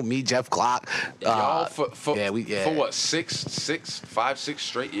 me, Jeff Clark, Y'all for what, 5, 6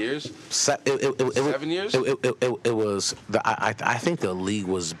 straight years? 7 years? It was. I think the league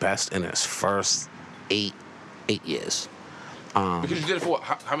was best in its first 8 years. Because you did it for what?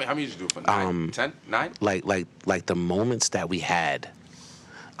 How many did you do it for? 9? 10? 9? Like the moments that we had.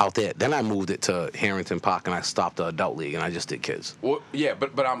 out there. Then I moved it to Harrington Park, and I stopped the adult league, and I just did kids. Well, yeah,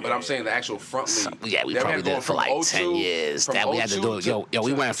 but I'm saying the actual front league. Yeah, we They probably had did going it for from like 02 10 years. from That we had to do it. 02 Yo,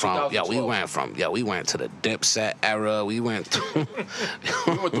 we to went from 2012. we went to the Dipset era. We went through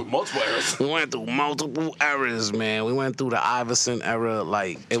We went through multiple eras. we went through multiple eras, man. We went through the Iverson era.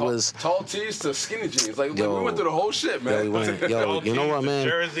 Like it was. Tall tees to skinny jeans. Like Yo. we went through the whole shit, man. Yo, we went, yo, you know what, man?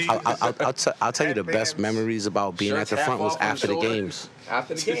 Jerseys, I'll tell you the best headbands, memories about being shirts at the half front was off on the after the shoulder. games.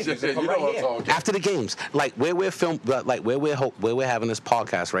 After the games, You they come know right what I'm here. talking. After the games, like where we're where we're having this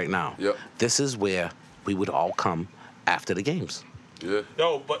podcast right now. Yep. This is where we would all come after the games. Yeah.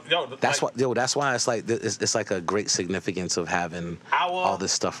 That's why it's like it's like a great significance of having all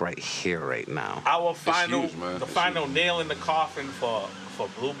this stuff right here right now. Our final, huge, man. the It's final nail in the coffin for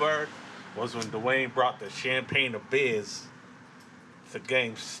Bluebird was when Dwayne brought the champagne of beers to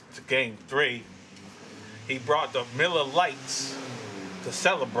game 3. He brought the Miller Lights to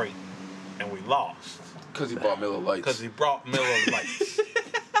celebrate, and we lost Because he bought Miller Lights. because he brought Miller Lights.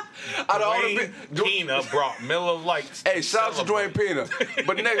 Out of all the Dwayne bi- Pena brought Miller Lights. Hey, shout out to Dwayne Pena.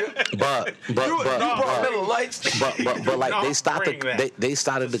 But nigga, But you brought Miller Lights. but like Not they started bring that. they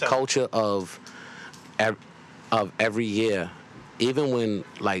started the So- culture of every year. Even when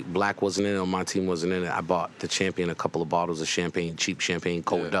like Black wasn't in it or my team wasn't in it, I bought the champion a couple of bottles of champagne, cheap champagne,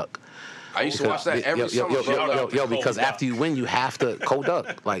 Cold Yeah. Duck. I used to watch that every summer. Yo, because Cold after you win, you have to Cold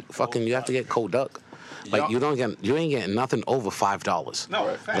Duck. Like fucking, you have to get Cold Duck. Like Yeah. you ain't getting nothing over $5. No,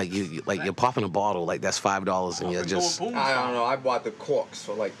 Right. facts. Like you're popping a bottle like that's $5 and you're just. I don't know. I bought the corks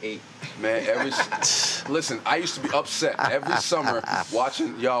for like 8. Man, listen, I used to be upset every summer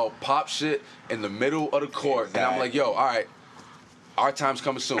watching y'all pop shit in the middle of the court, and I'm like, yo, all right, our time's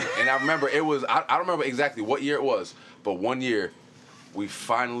coming soon. And I remember it was, I don't remember exactly what year it was, but one year we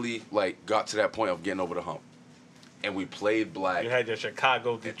finally like got to that point of getting over the hump, and we played Black. You had your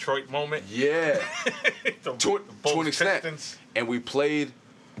Chicago Detroit moment. Yeah, The to an Bulls extent, Pistons. and we played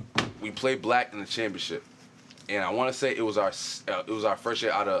Black in the championship, and I want to say it was our first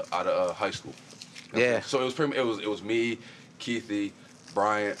year out of high school. Yeah. So it was pretty. It was me, Keithy,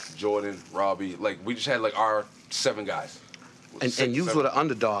 Bryant, Jordan, Robbie. Like we just had like our 7 guys. And you were the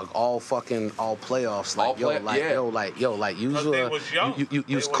underdog all playoffs. Like All you But they was young. you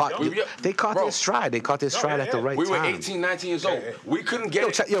They was caught young. they caught Bro. their stride. They caught their stride at the yeah. right We were time. 18, 19 years old. We couldn't get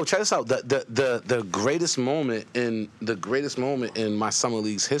it. Check this out. The greatest moment in my summer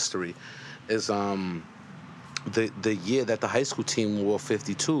league's history is the year that the high school team wore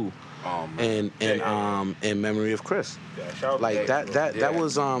 52. In memory of Chris. Yeah, shout out Like to that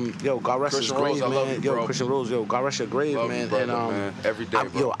was God rest his Christian grave, Rose, I love man. you, bro. Christian Rose, God rest your grave, Love you, man. brother, and man. Every day,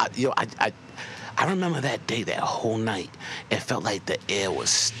 bro. I remember that day, that whole night. It felt like the air was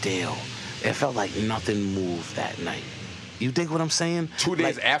still. It felt like nothing moved that night. You dig what I'm saying? 2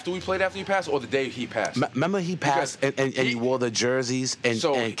 days Like, after we played, after he passed, or the day he passed. remember he passed and you wore the jerseys and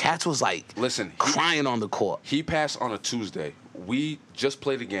Cats was like Listen, crying on the court. He passed on a Tuesday. We just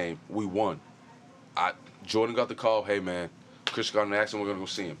played a game. We won. Jordan got the call. Hey man, Chris got in an accident. We're gonna go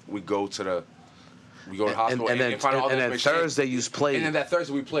see him. We go to the hospital and then find out all the then information. Thursday you played. And then that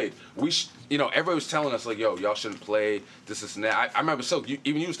Thursday we played. Everybody was telling us like, yo, y'all shouldn't play this and that. I remember Silk.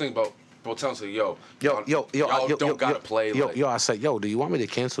 Even you was thinking about telling us like, y'all don't gotta play. I said, do you want me to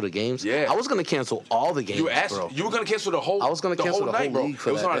cancel the games? Yeah. I was gonna cancel all the games, You bro. were gonna cancel the whole. I was gonna cancel the whole night, bro. league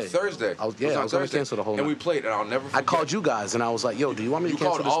for it was that on a day. Thursday. I was gonna cancel the whole And night. we played, and I'll never I forget. called you guys and I was like, do you want me to You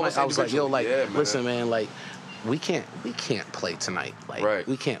cancel called this all night? us I was like, individually. Yeah, man. listen, man, like we can't play tonight. Like Right.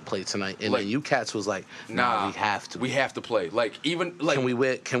 we can't play tonight. And Like, then you Cats was like, nah, we have to. We have to play. Like even like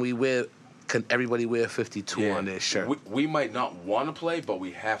Can everybody wear 52 on their shirt? We might not want to play, but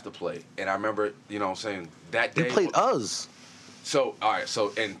we have to play. And I remember, what I'm saying, that day. You played us. So, all right,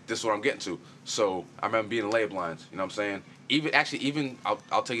 and this is what I'm getting to. So, I remember being in layup lines, you know what I'm saying?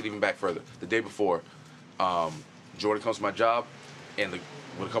 I'll take it even back further. The day before, Jordan comes to my job, and with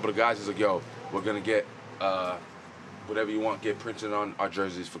a couple of guys, he's like, yo, we're going to get whatever you want, get printed on our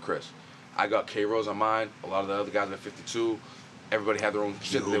jerseys for Chris. I got K-Rose on mine, a lot of the other guys at 52. Everybody had their own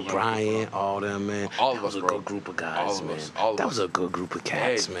shit. You, Brian, all them, man. All of that was us, a bro. good group of guys, All of man. us, all of that us. was a good group of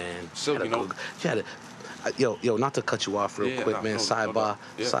cats, Hey, man. so, Had a you know- good- you had a, yo, not to cut you off real Yeah, quick, no, man. no, Sidebar, no,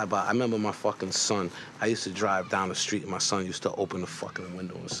 yeah. sidebar. I remember my fucking son. I used to drive down the street, and my son used to open the fucking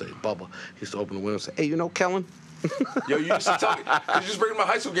window and say, Bubba. He used to open the window and say, hey, you know Kellen? Yo, you used to tell me. You just bring him to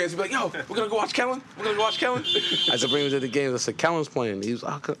my high school games. He'd be like, yo, we're going to go watch Kellen? We're going to go watch Kellen? I used to bring him to the games. I said, Kellen's playing. He was,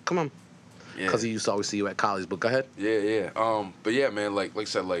 come on. Yeah. Because he used to always see you at college. But go ahead. Yeah. But yeah, man, like I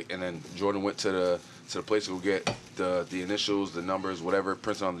said, and then Jordan went to the place to go get the initials, the numbers, whatever,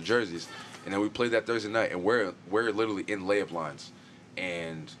 printed on the jerseys. And then we played that Thursday night, and we're literally in layup lines.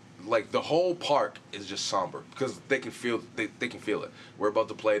 and like the whole park is just somber because they can feel it. We're about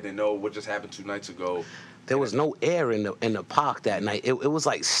to play. They know what just happened 2 nights ago. There was no air in the park that night. It was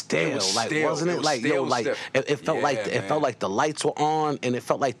like stale. Like wasn't it like stale, like it felt yeah, like man. it felt like the lights were on and it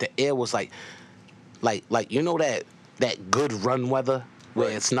felt like the air was like you know that good run weather where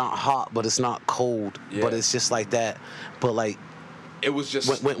Right. it's not hot but it's not cold but Yeah. it's just like that. But like It was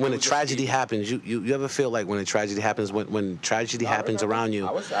just when a tragedy happens, you ever feel like when a tragedy happens, when tragedy happens around you,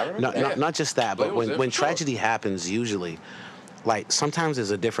 I remember that. not just that, But but it was there when for sure. tragedy happens, usually, like sometimes there's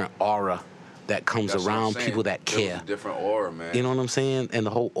a different aura that comes That's what I'm around saying. people that There was care. a different aura, man. You know what I'm saying? And the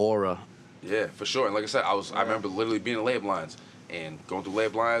whole aura. Yeah, for sure. And like I said, I remember literally being in lab lines and going through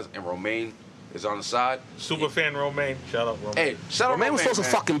lab lines, and Romaine is on the side. Super fan Romaine. Shout out Romaine. Hey, shout out Romaine was supposed to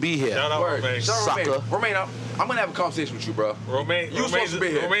man. fucking be here. Shout out Word. Romaine. Shout out Sucker. Romaine. Romaine, I'm gonna have a conversation with you, bro. Romaine. You supposed to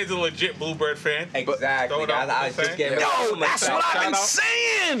be here. Romaine's a legit Bluebird fan. Exactly. Throw it out, I was just getting Yeah. Yo, that's what I've been Shout out.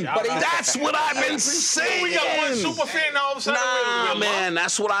 saying. Shout out. That's what I've been saying. We got one super fan all of a sudden. Nah, We're man,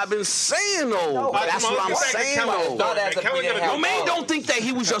 that's what I've been saying though. Alright, That's come what on, I'm get back to saying Kelly. though. Not as if Kelly we didn't gonna have go- Romaine balls. don't think that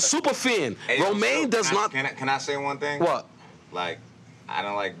he was your super fan. Hey, yo, Romaine so does can I- not. Can I say one thing? What? Like, I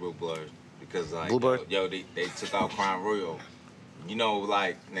don't like Bluebird because like, Bluebird? yo, they took out Crown Royal. You know,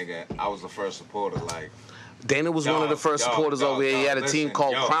 like, nigga, I was the first supporter. Like, Dana was one of the first supporters over here. He had a team listen,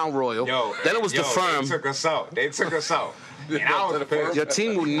 called Crown Royal. Then it was the Firm. They took us out. And I was pissed. Your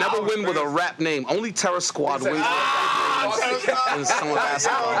team will never win with a rap name. Only Terror Squad wins. And some of that's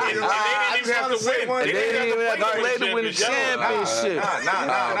And they didn't even have to win. And they didn't even have to play to win the championship.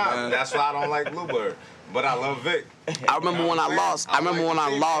 Nah. That's why I don't like Bluebird. But I love Vic. I remember when I lost. I remember when I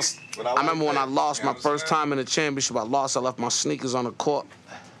lost. But I I remember when I like lost Vic, my you know what I'm first saying? time in the championship. I lost. I left my sneakers on the court.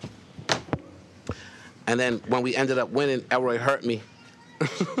 And then when we ended up winning, Elroy hurt me.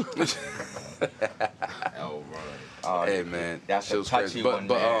 Hey, man, That's shit a was touchy crazy. one,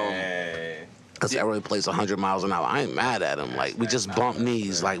 But man. Because Elroy plays 100 miles an hour. I ain't mad at him. Like, we just bumped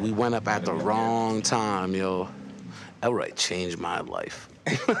knees. Like, we went up at the wrong time, yo. Elroy changed my life.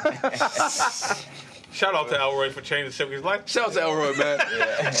 Shout out to Elroy for changing Silky's life. shout out to Elroy, man.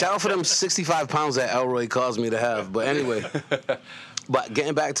 Shout out for them 65 pounds that Elroy caused me to have. But anyway, but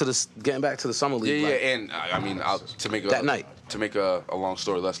getting back to the summer Yeah, league. yeah, like, and I mean, to make That night. to make a long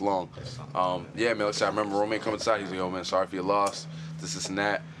story less long. Yeah, man. Like I said, I remember Romaine coming inside. He's like, "Yo, man, sorry for your loss. This and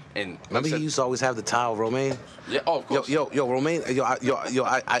that." And like remember I said, he used to always have the towel, Romaine? yeah, oh, of course. Yo, Romaine,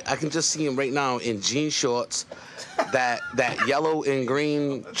 I can just see him right now in jean shorts, that yellow and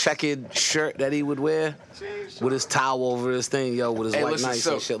green checkered shirt that he would wear, with his towel over his thing, with his Hey, white listen, nights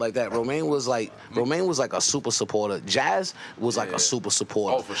so- and shit like that. Romaine was like a super supporter. Jazz was like a super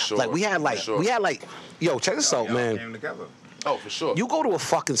supporter. Oh, for sure, Like we had for sure. yo, check this out, man. Came together. Oh, for sure. You go to a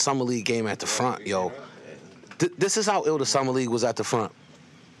fucking summer league game at the front, yo. This is how ill the summer league was at the front.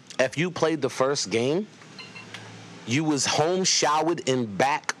 If you played the first game, you was home showered and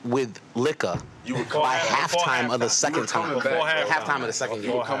back with liquor You were by Before halftime of the halftime. second time. coming back. Halftime of the second You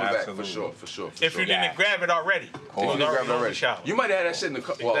game. were coming back for Absolutely. sure, for sure. If you didn't grab it already. If you didn't grab it already. Shower. You might have had that shit in the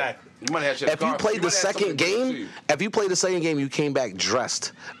car. Well, Exactly. you might have had shit in If the you car. played the might have had second something to do game, if you played the second game, you came back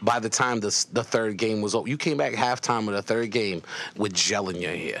dressed by the time the third game was over. You came back halftime of the third game with gel in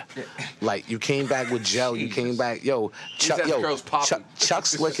your hair. Like, you came back with gel. You came back, had the girls popping. Chuck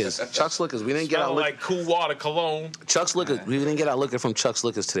Slickers. Chuck Slickers. We didn't get our Smelling liquor. like cool water cologne. Chuck Slickers. We didn't get our liquor from Chuck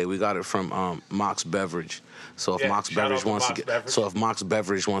Slickers today. We got it from Mox Beverage. So if Yeah, Mox shout out Beverage to wants Mox to Beverage. if Mox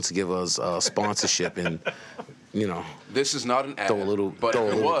Beverage wants to give us sponsorship and This is not an ad. Throw a little- but throw a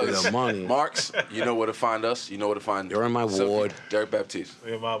if it little was, bit of money. Marks, you know where to find us. You know where to find. You're in my Silky, ward. Derek Baptiste.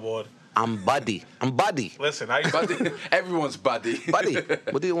 Yeah, my boy. I'm Buddy. Listen, I used to, Buddy, everyone's buddy. Buddy.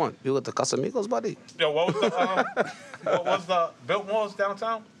 What do you want? You got the Casamigos, buddy? yo, what was the Biltmore's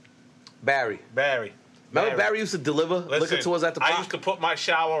downtown? Barry. Barry. Remember Barry used to deliver liquor Listen, to us at the I park? used to put my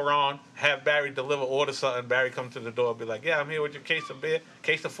shower on, have Barry deliver, order something. Barry come to the door, be like, "Yeah, I'm here with your case of beer,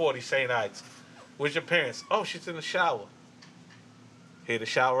 case of 40 St. Ides. Where's your parents? Oh, she's in the shower. Here the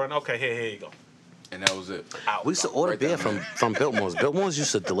shower, and okay, here you go. And that was it. Out. We used to order Right beer down from Biltmore's. Biltmore's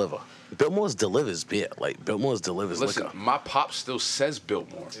used to deliver. Biltmore's delivers beer. Like, Biltmore's delivers Listen, liquor. my pop still says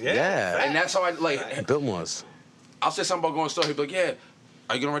Biltmore. Yeah. And that's how I like. Biltmore's. I'll say something about going to the store. He'll be like, "Yeah,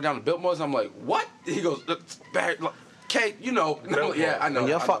 are you gonna write down the Biltmore's?" I'm like, "What?" He goes, "Barry, like, Kate, you know." And I'm like, yeah, I know.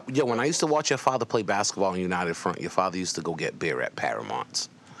 When I know. when I used to watch your father play basketball in United Front, your father used to go get beer at Paramont's.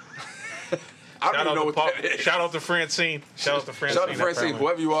 I don't even know what that is. Shout out to Francine. Shout out to Francine. Shout out to Francine,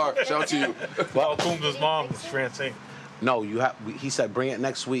 whoever you are. Shout out to you. Well, Coom's mom is Francine. No, he said bring it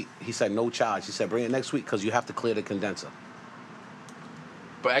next week. He said no charge. He said bring it next week because you have to clear the condenser.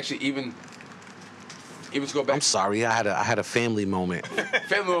 But actually, even even to go back. I'm sorry, I had a family moment.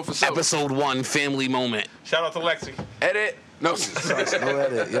 Family moment for self. Episode 1, family moment. Shout out to Lexi. Edit. No. No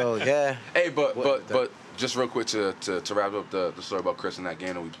edit, yo, yeah. Hey, but just real quick to wrap up the story about Chris and that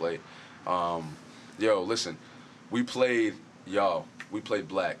game that we played. Yo, listen, we played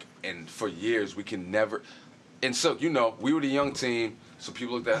black, and for years we can never. And so we were the young team, so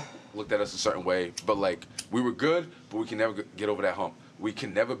people looked at us a certain way. But like we were good, but we can never get over that hump. We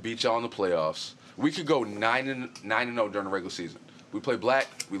can never beat y'all in the playoffs. We could go 9-0 during the regular season. We play black,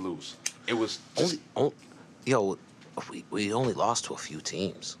 we lose. It was just, we only lost to a few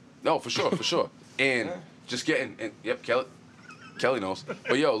teams. No, for sure. And just getting, and yep, Kelly knows.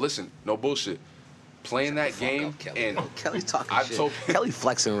 But yo, listen, no bullshit. Playing that game up, Kelly. and Kelly's talking shit. Kelly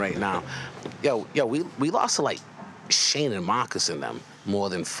flexing right now. Yo, we lost to like Shane and Marcus and them more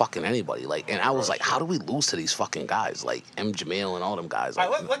than fucking anybody. Like, and I was like, how do we lose to these fucking guys? Like M. Jamil and all them guys. Like,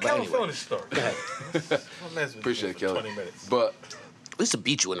 All right, let Kelly anyway. finish the story. Go ahead. appreciate it, Kelly. 20 minutes. But We used to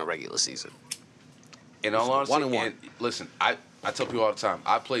beat you in the regular season. in all honesty, 1-1. and listen, I tell people all the time,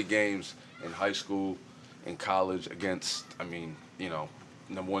 I played games in high school, in college against,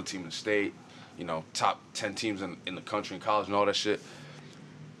 number 1 team in the state, top 10 teams in the country in college and all that shit.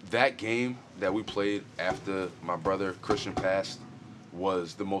 That game that we played after my brother Christian passed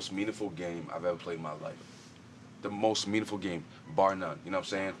was the most meaningful game I've ever played in my life. The most meaningful game, bar none. You know what I'm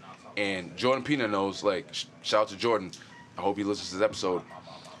saying? And Jordan Pina knows, like, shout out to Jordan. I hope he listens to this episode.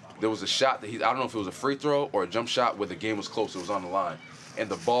 There was a shot that I don't know if it was a free throw or a jump shot where the game was close. It was on the line. And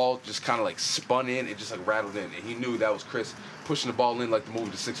the ball just kind of like spun in. It just like rattled in. And he knew that was Chris pushing the ball in like the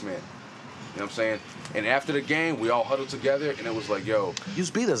movie The Sixth Man. You know what I'm saying? And after the game, we all huddled together, and it was like, yo. You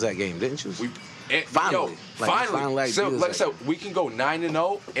beat us that game, didn't you? Finally. Finally. So, like I said, we can go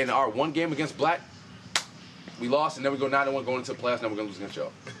 9-0 in our one game against Black. We lost, and then we go 9-1 going into the playoffs, and then we're going to lose against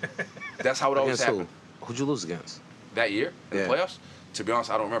y'all. That's how it always happened. Who'd you lose against? That year in the playoffs? To be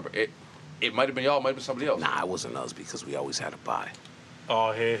honest, I don't remember. It might have been y'all, it might have been somebody else. Nah, it wasn't us because we always had a bye.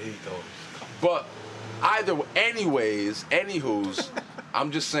 Oh, here he goes. But anywho's,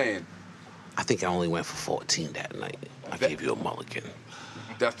 I'm just saying. I think I only went for 14 that night. I gave you a mulligan.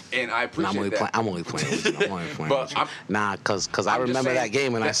 And I appreciate that. I'm only playing with you. I'm only playing with you. Nah, because I remember that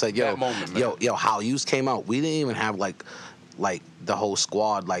game and I said, yo, how yous came out. We didn't even have like the whole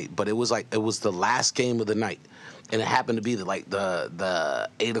squad, but it was the last game of the night. And it happened to be the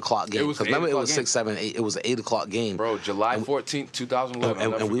 8 o'clock game. Because remember, it was 6, 7, 8. It was an 8 o'clock game. Bro, July 14th,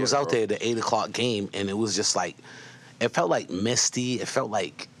 2011. And we was out there at the 8 o'clock game, and it was just like, it felt like misty. It felt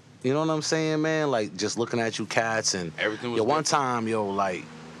like, you know what I'm saying, man? Like, just looking at you cats. And everything was one time,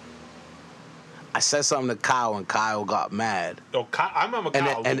 I said something to Kyle, and Kyle got mad. I remember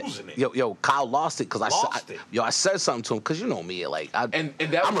Kyle losing it. Kyle lost it because I said something to him because you know me, I'm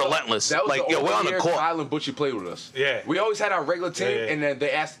relentless. That was we're on the court. Kyle and Butchie played with us. Yeah, we always had our regular team, and then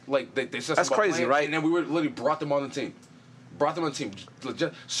they asked they said something that's crazy, playing, right? And then we literally brought them on the team.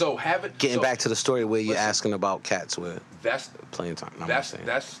 So getting back to the story where you're asking about cats with playing time. No,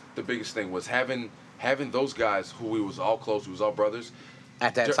 that's the biggest thing was having those guys who we was all close, we was all brothers.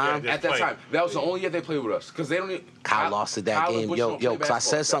 At that time? At that time. That was the only year they played with us. Because they don't even... Kyle lost at that game. Because I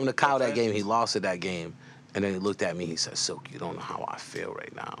said something to Kyle that game. He lost at that game. And then he looked at me. He said, Silk, you don't know how I feel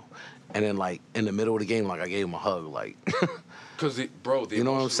right now. And then, in the middle of the game, I gave him a hug, Because, you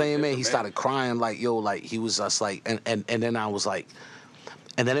know what I'm saying, man? He started crying, he was just and then I was like...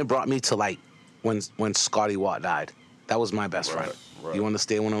 And then it brought me to, when Scotty Watt died. That was my best friend. Right. You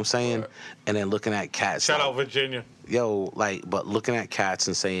understand what I'm saying? Right. And then looking at cats. Shout out Virginia. But looking at cats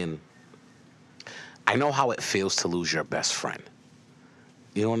and saying, I know how it feels to lose your best friend.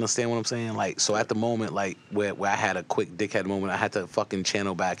 You don't understand what I'm saying? So at the moment, where I had a quick dickhead moment, I had to fucking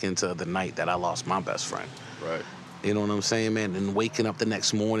channel back into the night that I lost my best friend. Right. You know what I'm saying, man? And waking up the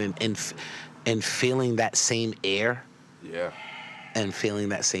next morning and feeling that same air. Yeah. And feeling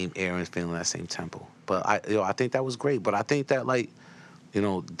that same air and feeling that same tempo. But I think that was great. But I think that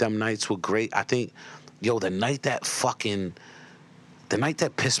them nights were great. I think, the night that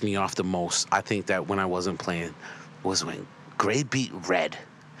pissed me off the most, I think that when I wasn't playing, was when Gray beat Red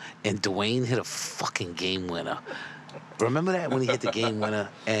and Dwayne hit a fucking game winner. Remember that when he hit the game winner?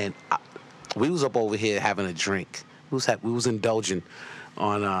 And we was up over here having a drink. We was indulging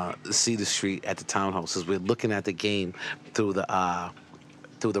on Cedar Street at the townhouses. We're looking at the game through the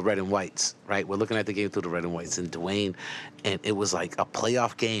red and whites, right? We're looking at the game through the red and whites, and Dwayne, and it was like a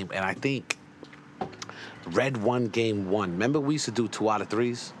playoff game, and I think Red won game 1. Remember we used to do 2 out of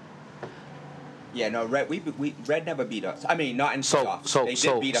 3s? Yeah, no, Red never beat us. I mean, not in playoffs. They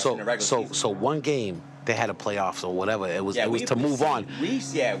did beat us in the regular season. So one game, they had a playoffs or whatever. It was we to move on. We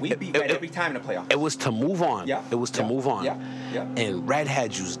beat Red every time in the playoffs. It was to move on. Yeah. It was to move on. Yeah. And Red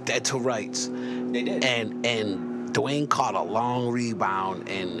had you dead to rights. They did. And Dwayne caught a long rebound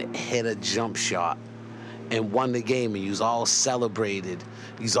and hit a jump shot and won the game, and you was all celebrated.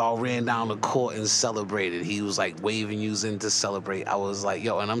 He's all ran down the court and celebrated. He was like waving you in to celebrate. I was like,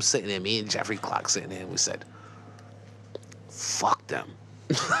 yo, and I'm sitting there, me and Jeffrey Clark sitting there, and we said, fuck them.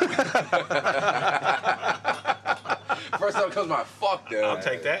 First time comes my fuck them. I'll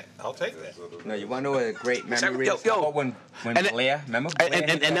take that. No, you want to know what a great memory is? Yo. When And Blair, remember? Blair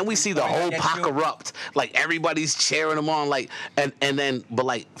And then we see the whole Pac erupt, like everybody's cheering him on, like and then but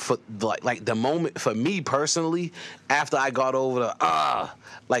like for like the moment for me personally, after I got over the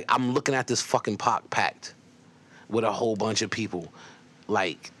like I'm looking at this fucking Pac packed with a whole bunch of people,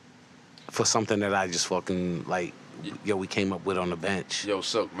 like for something that I just fucking like. Yo, we came up with on the bench. Yo,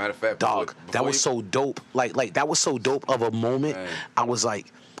 Silk, matter of fact, Dog, that was so dope. Like that was so dope of a moment. Man. I was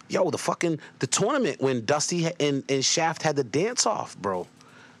like, yo, the tournament when Dusty and Shaft had the dance off, bro.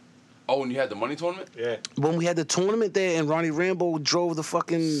 Oh, when you had the money tournament? Yeah. When we had the tournament there and Ronnie Rambo drove the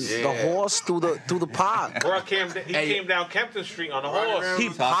the horse through the park. Bro came down Kempton Street on a horse. He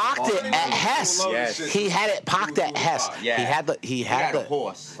parked it at Hess. Yes. He had it parked at Hess. Yeah. He had a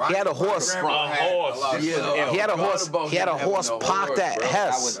horse. He had a horse. A horse. He had a horse. He had a horse parked at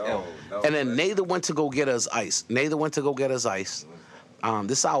Hess. That was ill. And then Nathan went to go get his ice.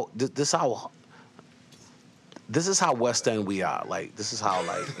 This is how West End we are. Like, this is how,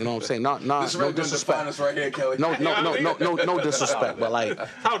 like, you know what I'm saying? Not This no red does define us disrespect. right here, Kelly. No disrespect, but like,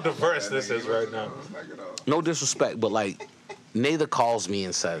 How diverse this is right now. no disrespect, but like, Nathan calls me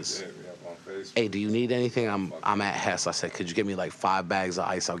and says, "Hey, do you need anything? I'm at Hess." I said, "Could you give me like 5 bags of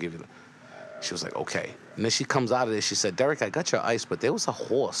ice? I'll give you." She was like, "Okay." And then she comes out of there. She said, "Derek, I got your ice, but there was a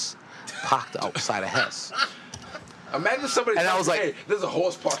horse parked outside of Hess." Imagine somebody And I telling was you, like- hey, there's a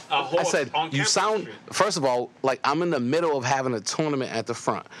horse park. A horse I said, on you Kempton sound, Street. first of all, like I'm in the middle of having a tournament at the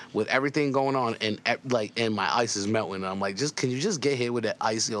front with everything going on and my ice is melting. And I'm like, can you just get here with that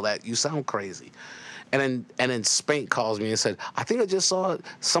ice? That you sound crazy. And then Spank calls me and said, I think I just saw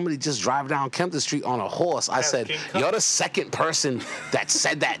somebody just drive down Kempton Street on a horse. I said, King Cup. you're the second person that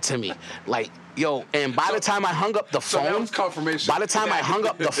said that to me. Like, yo, and by the time I hung up the So that phone, was confirmation. by the time I hung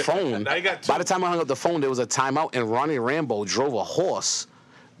up the phone, Now you got two. by the time I hung up the phone, there was a timeout, and Ronnie Rambo drove a horse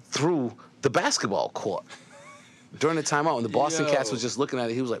through the basketball court during the timeout, and the Boston Yo. Cats was just looking at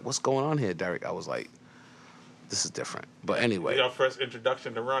it. He was like, "What's going on here, Derek?" I was like, "This is different." But anyway, Your first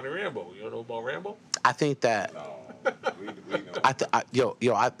introduction to Ronnie Rambo. You don't know about Rambo? I think that.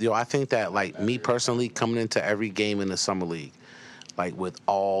 I think that, like, me personally, coming into every game in the summer league, like with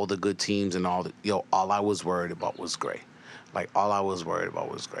all the good teams and all I was worried about was Gray. Like, all I was worried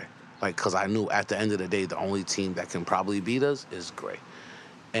about was Gray. Like, because I knew at the end of the day, the only team that can probably beat us is Gray.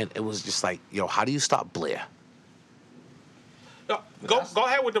 And it was just like, how do you stop Blair? No, go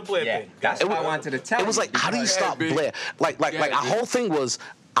ahead with the Blair Yeah, thing. that's what I wanted to tell you. It was like, how do you because- stop Yeah, Blair? Like Yeah, our whole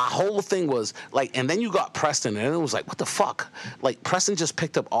thing was like, and then you got Preston, and it was like, what the fuck? Like, Preston just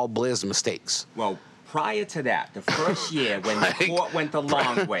picked up all Blair's mistakes. Well, prior to that, the first year when the Like- court went the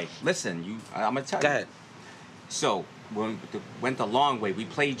long way. Listen, I'm gonna tell Go you. ahead. So when it went the long way, we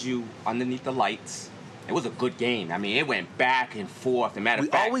played you underneath the lights. It was a good game. I mean, it went back and forth. As a matter of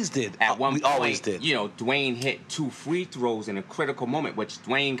We fact, always did. At one We point, always did. Dwayne hit 2 free throws in a critical moment, which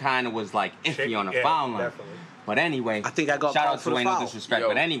Dwayne kind of was like iffy on the Yeah, foul line. definitely. But anyway, I think I got shout called out for to the Dwayne, no foul. disrespect. Yo,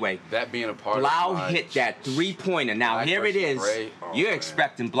 But anyway, that being a part Blau of my hit that 3-pointer. Now My here it versus is. Gray. Oh, You're man.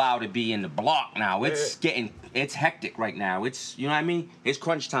 expecting Blau to be in the block now. It's hectic right now. It's, you know what I mean? It's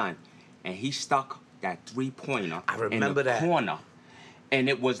crunch time, and he stuck that 3-pointer I remember in the that. corner, and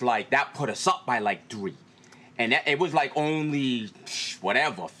it was like that put us up by like 3. And it was like only,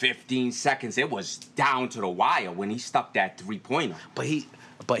 15 seconds. It was down to the wire when he stuck that 3-pointer.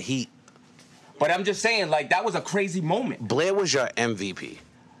 But I'm just saying, like, that was a crazy moment. Blair was your MVP.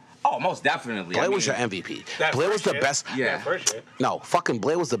 Oh, most definitely. Blair I was mean, your MVP. That Blair was first the year? best. Yeah. That first year. No, fucking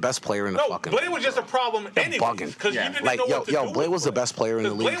Blair was the best player in the No, fucking. Blair was just a problem anyway. bugging. Because Yeah. you didn't Like, know what to do Blair with was the best player in the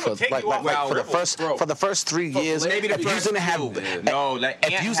 'Cause league Blair for would take like you off well, for the dribble. first bro. for the first 3 years. Blair, maybe the if you first didn't have two. No, like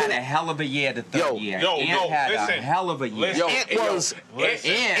if Ant you had didn't- a hell of a year the third Yo, year. yo, Ant had listen. a hell of a year. Yo, It was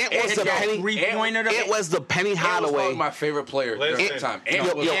Listen. it was the that Penny 3-pointer. it was the Penny Ant was Hardaway. probably my favorite player during Listen. that time. Yo,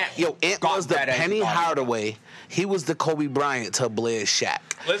 Ant was Ant got was the better as Penny he got older. Hardaway. He was the Kobe Bryant to Blair's Shaq.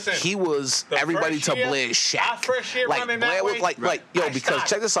 Listen, he was the everybody first to year- Blair's Shaq. our first year like running that Blair was way, like yo, I because stopped.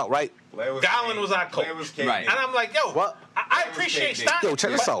 check this out, right? Blair was Garland King. was our coach. Blair was King. Right. And I'm like, yo, What? I appreciate Stockton. Yo,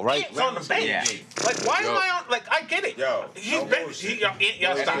 check this out, right? It's on the bench. Yeah. Like, why am I on? Like, I get it. Yo, He's no been. bullshit.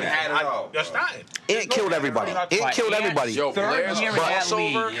 Y'all Stockton. had it all, Y'all bro. Stockton. It killed everybody. It killed everybody. Yo, Third Blair's year in that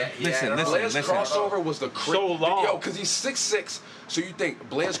crossover. league. Blair's Listen. crossover was the So long. Yo, because he's 6'6", so you think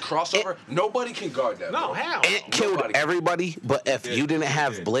Blair's crossover? Nobody can guard that. No, bro. hell. It killed Nobody. everybody, but if you didn't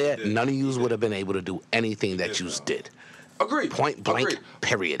have Blair, none of you would have been able to do anything that you did. Agreed. Point blank, Agreed.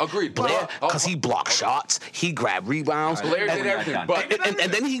 period. Agreed. Blair, Oh, because he blocked shots, he grabbed rebounds. Blair and, did everything, done. but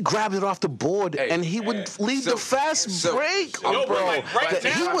and then he grabbed it off the board, Hey, and he would lead Silk, the fast Silk, break, Silk, bro. like, right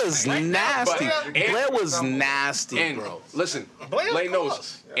he now, was right now, nasty. but- Blair was nasty, and bro. listen, Blair's Blair knows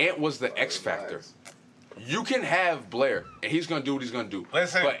close. Ant was the X factor. You can have Blair, and he's gonna do what he's gonna do.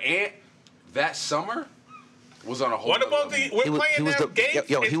 Listen. But Ant that summer was on a whole. What nother about the? level. We're He was, playing he was now. the Game,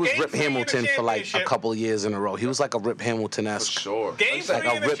 yo. He was game Rip 3 in the Hamilton for like a championship. couple of years in a row. He was like a Rip For Hamilton-esque. sure. Game Listen, three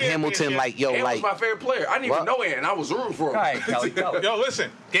Like in a the Rip Hamilton, championship. like yo, Ant like was my favorite player. I didn't What? even know Ant, and I was rooting for him. All right, Kelly, go. Yo,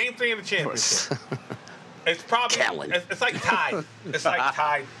 listen. Game 3 in the championship. It's probably Kellen. it's like tied. It's like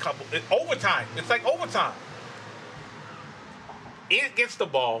tied. Couple overtime. It's like overtime. Ant gets the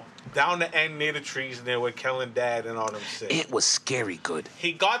ball down the end near the trees near where Kellen Dad and all them sit. it was scary good.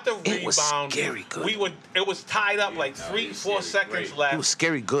 He got the It was rebound. scary good. It was tied up like 3-4 seconds left. He was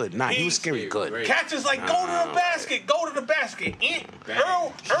scary good. Nah, he was scary good. great. Catch is like, go to the basket, go to the basket.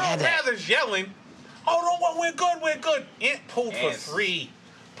 Earl had that. Rather's yelling, oh, no, we're good. Ant pulled for Ants. 3.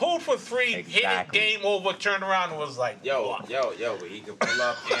 Pulled for 3, Exactly. hit it, game over, turned around and was like, Yo, what? but he could pull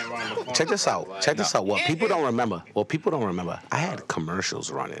up and run the corner. Check this out. Like, Check this out. What Ant- people don't remember. Well, people don't remember. I had commercials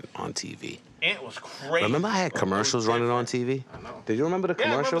running on TV. Ant was crazy. Remember, I had commercials running on TV. Did you remember the Yeah, I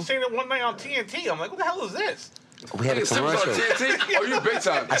remember commercial? seeing it one night on TNT. I'm like, what the hell is this? We had a Nigga, Simmons on commercial. TNT? Oh, you big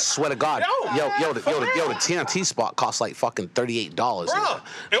time. I swear to God, the TNT spot cost like fucking $38. Bro,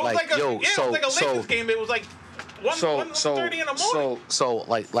 it was like a, yo, yeah, it was like a Lakers game. It was like 1:30 in the morning. So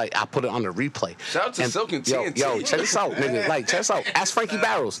like I put it on the replay. Shout out to Silk and TNT. Yo, check this out, nigga. Like, check this out. Ask Frankie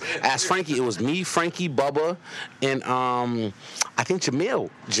Barrows. Ask Frankie. It was me, Frankie, Bubba, and I think Jamil.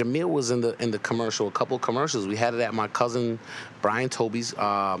 Jamil was in the commercial. A couple of commercials. We had it at my cousin Brian Toby's.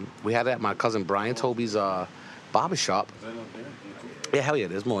 We had it at my cousin Brian Toby's barbershop. Yeah, hell yeah.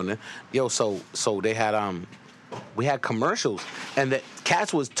 There's more than that. Yo, so they had we had commercials, and the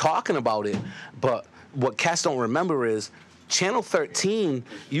cats was talking about it, but what cats don't remember is Channel 13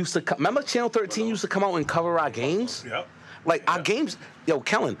 used to remember Channel 13 used to come out and cover our games? Yep. Like our games,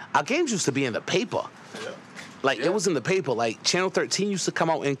 Kellen, our games used to be in the paper. Like it was in the paper. Like Channel 13 used to come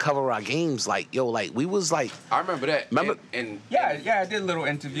out and cover our games. Like we was like, I remember that. Remember- And Yeah, I did a little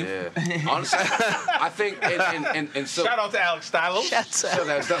interview. yeah. Honestly, I think and so. Shout out to Alex Stylos. So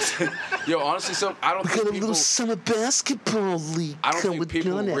that's yo. Honestly, so I don't we think got a people. little summer basketball league. I don't coming think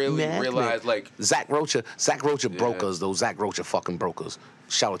people down at really Macklin. realize like. Zach Rocha broke Yeah. us though. Zach Rocha fucking broke us.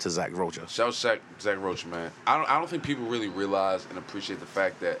 Shout out to Zach Rocha. Shout out to Zach Roach, man. I don't think people really realize and appreciate the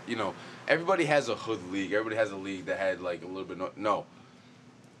fact that everybody has a hood league. Everybody has a league that had like a little bit. No.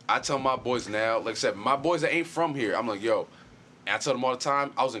 I tell my boys now, like I said, my boys that ain't from here, I'm like, yo. And I tell them all the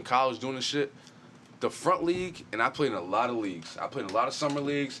time. I was in college doing this shit. The front league, and I played in a lot of leagues. I played in a lot of summer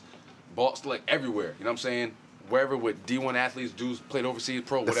leagues, balls like everywhere. You know what I'm saying? Wherever with D1 athletes, dudes played overseas,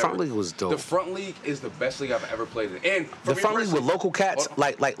 pro, whatever. The front league was dope. The front league is the best league I've ever played in. And for The me front league with personally- local cats, Hold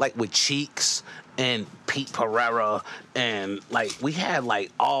on. like with Cheeks and Pete Pereira, and like we had like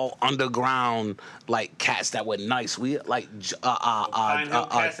all underground like cats that were nice. We like Pine Hill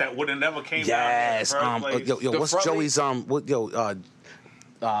cats that would have never came yes. down there in the first place. The What's front Joey's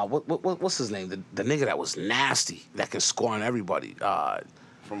what's his name? The nigga that was nasty that can score on everybody.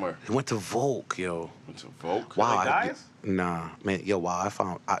 From where? He went to Volk, yo. What's a Volk? Wow. Like guys? Nah, man, yo, wow,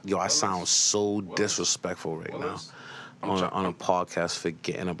 I sound so disrespectful right now. On a podcast,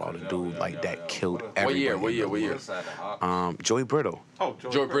 forgetting about a dude like that killed everybody. What year? Joey Brittle. Oh,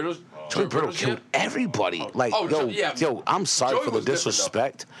 Joey Brittles? Joey Brittle killed everybody. Like, Oh, yo, yeah. I'm sorry Joey for the was different, though.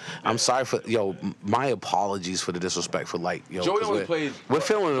 disrespect. I'm sorry for, my apologies for the disrespect for, like, yo. Joey 'cause only played- we're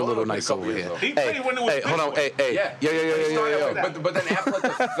feeling a Joey little only played nice a couple over years, here. though. He played when it was hold on, big hey. Yeah. Yeah. But then after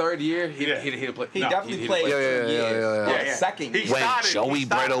like the third year, he didn't play. He No, definitely didn't played play. for years. Yeah, yeah. Second He year. When started- Joey he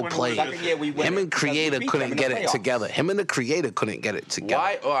started Brittle when it was played, Second year we win him it and because we Creator beat couldn't them in get the it playoffs. together. Him and the Creator couldn't get it together.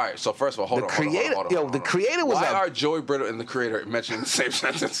 Why? All right. So first of all, hold on. The Creator was Why a- are Joey Brittle and the Creator mentioned in the same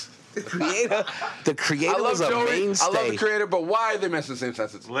sentence? The Creator I love was a Joey. mainstay. I love the Creator, but why are they mentioned in the same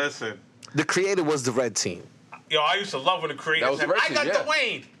sentence? Listen, The Creator was the red team. yo, I used to love when the creator That was said, the red I team, got yeah.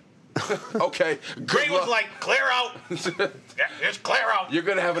 Dwayne. Okay. Good Dwayne was luck. like, clear out. Yeah, just clear out. You're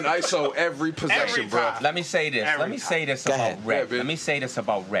gonna have an ISO every possession, Every bro. time. Let me say this. Every Let me say this Go about ahead. Red. Yeah, man. Let me say this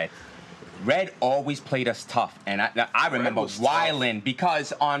about Red. Red always played us tough, and I remember wilding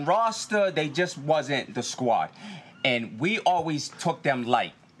because on roster they just wasn't the squad, and we always took them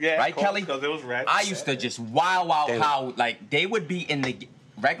light. Yeah, right, course, Kelly? because it was Red. I used to just wow out how like they would be in the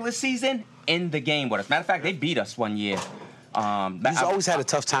regular season in the game with us. Matter of fact, they beat us one year. You always had a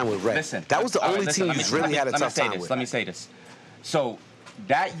tough time with Red. Listen, that was the only team you really had a tough time with. with. Let me say this. So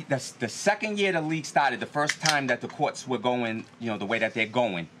that's the second year the league started, the first time that the courts were going, the way that they're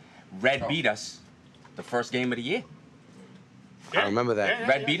going, Red beat us the first game of the year. I remember that.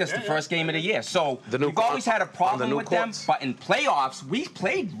 Red beat us the first game of the year. So we've always had a problem with them, courts. but in playoffs, we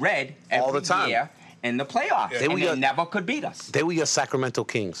played Red all the time year in the playoffs, and they never could beat us. They were your Sacramento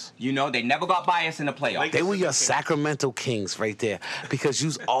Kings. They never got by us in the playoffs. They were your Sacramento Kings right there because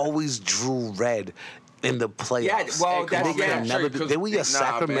you always drew Red in the playoffs. Yeah, well, they were your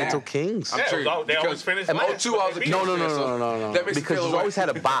Sacramento Kings. I'm sure they always finished. No. Because you always had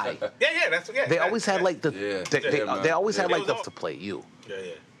a bye. Yeah. They always had like the. They always had like to play you. Yeah.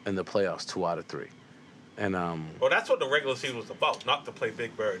 In the playoffs, 2 out of 3, and Well, that's what the regular season was about, not to play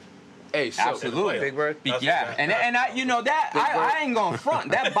Big Bird. Hey, so absolutely, Big Bird. Yeah, and I, I ain't gonna front.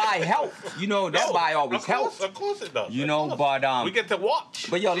 That bye helped. That bye always helps. Of course it does. But we get to watch.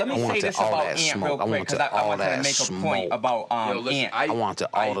 But let me say this about Ant real quick because I wanted to make a point about Ant. I wanted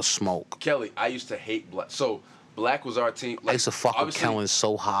all the smoke. Kelly, I used to hate Black. So Black was our team. I used to fuck with Kellen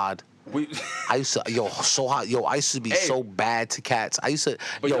so hard. I used to so hard. I used to be so bad to cats. I used to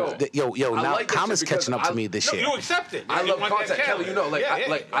now Comet's catching up to me this year. You accept it. I love contact, Kelly.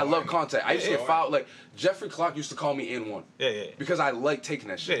 I love contact. I used to get fouled. Like Jeffrey Clark used to call me N1. Yeah. Because I like taking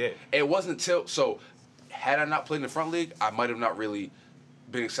that shit. Yeah. It wasn't until had I not played in the front league, I might have not really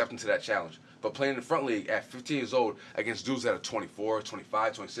been accepted to that challenge. But playing in the front league at 15 years old against dudes that are 24,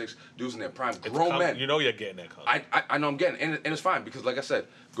 25, 26, dudes in their prime, grown men. You know you're getting that call. I know I'm getting it, and it's fine because, like I said,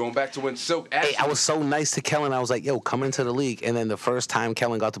 going back to when Silk asked I was so nice to Kellen. I was like, yo, come into the league. And then the first time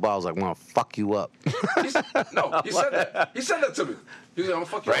Kellen got the ball, I was like, I'm going to fuck you up. He said that. He said that to me. He was like, I'm going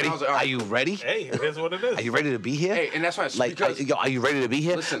to fuck you up. Ready? I was like, Are you ready? Hey, it is what it is. Are you ready to be here? Hey, and that's why it's because... are you ready to be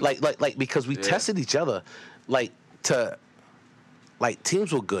here? Listen. Like because we tested each other.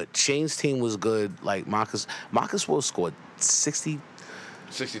 Teams were good. Shane's team was good. Like, Marcus Will scored 60...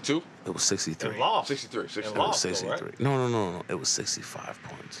 62? It was 63. It lost. 63. It was 63. No. It was 65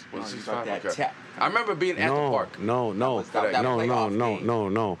 points. Was it 65? Okay. I remember being at the park. No.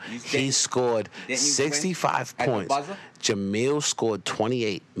 He scored 65 points. Jamil scored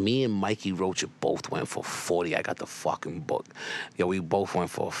 28. Me and Mikey Rocha both went for 40. I got the fucking book. We both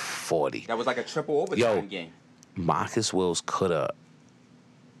went for 40. That was like a triple overtime game. Marcus Wills could have.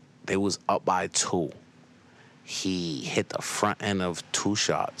 They was up by 2. He hit the front end of 2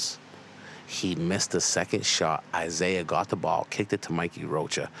 shots. He missed the second shot. Isaiah got the ball, kicked it to Mikey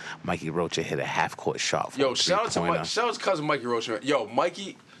Rocha. Mikey Rocha hit a half-court shot. Shout out to cousin Mikey Rocha. Yo,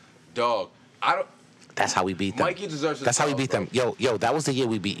 Mikey, dog. That's how we beat them. Mikey deserves his That's how we beat them. Yo, that was the year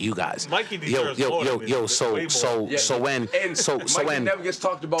we beat you guys. Mikey deserves more. Mikey never gets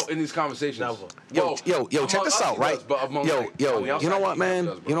talked about in these conversations. Never. Yo, check this out, right? You know what,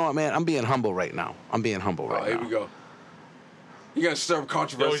 man? I'm being humble right now. Here we go. You're gonna stir up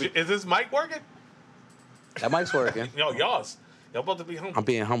controversy. Is this mic working? That mic's working. Yours. Y'all about to be humble. I'm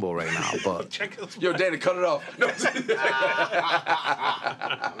being humble right now, but yo, Danny, cut it off. No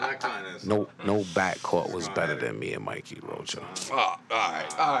backcourt was better than me and Mikey Rocha. All right.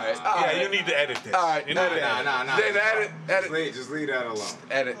 Yeah, you need to edit this. All right, Just leave that alone.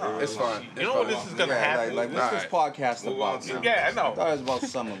 Edit. It's fine. You know what this is gonna happen? What's this podcast about? Yeah, I know. I thought it was about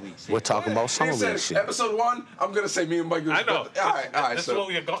summer leagues. We're talking about summer league shit. Episode 1, I'm gonna say me and Mikey. I know. All right. This is So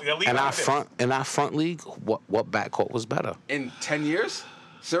what you're leaving. in our front league, what backcourt was better? in 10 years,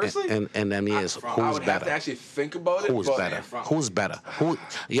 seriously. And them years, I who's would have better? to actually think about it. Who's but better? Who's better?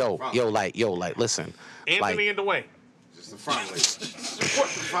 Listen. Anthony and Dwayne. Just the front league.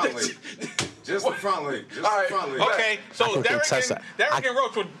 Just the front league. Okay, so Derek and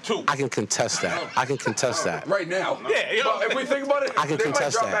Roach were 2. I can contest that. Right now. Yeah, But if we think about it, I can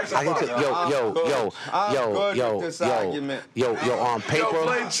contest that. On paper. Yo,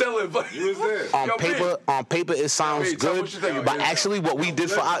 plain chilling, but On paper, it sounds Yo, tell me good. what you think. But actually, what we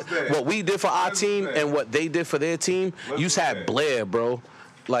did for our team and what they did for their team, you had Blair, bro.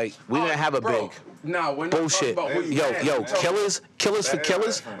 Like, we didn't have a big. Nah, we're not bullshit. talking about who you had. Killers for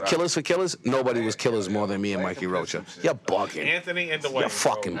killers. Nobody was killers more than me and Mikey Rocha. You're bugging. Anthony and Dwayne. You're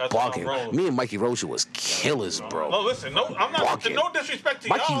fucking bugging. Me and Mikey Rocha was killers, bro. No, listen, I'm not. Bugging. No disrespect to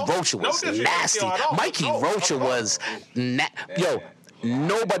Mikey y'all. Rocha was nasty. Mikey Rocha was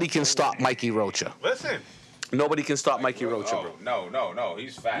nobody can stop Mikey Rocha. Listen. Nobody can stop Mikey Rocha, Oh, bro. no.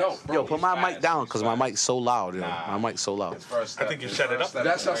 He's fast. No, bro. Yo, put he's my fast. mic down, because He's my fast. mic's so loud, yo. Nah. My mic's so loud. His first step, I think you his set it first up. step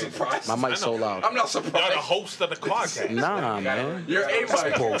That's is not crazy. surprised. My mic's so loud. I'm not You're the surprised. host of the podcast. Nah, man. You're a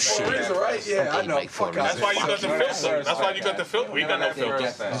mic. Bullshit. Razor, right? Yeah, I know. Like Fuck for out That's why you got the filter. That's why you got the filter. We got no filters.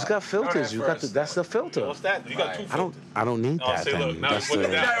 You just got filters. You got the. That's the filter. What's that? You got two filters. I don't need Oh, that. see, look, Then. now That's you put it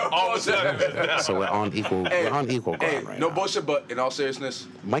the, down. Oh, it's down. so we're on equal. Hey, we're on equal Hey, ground right no now. bullshit, but in all seriousness,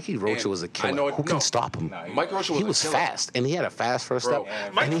 Mikey Rocha and was a I killer. know it- Who can no. stop him? Mike Rocha was He a was killer. fast, and he had a fast first Bro.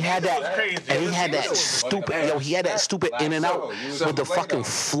 step, Mike and he had Tyson that, was crazy. and he had that He was- stupid, yo, he had that stupid in and out with the fucking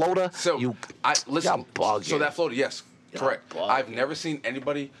floater. So You, I listen. y'all bugging. So that floater, yes, Y'all correct. bugging. I've never seen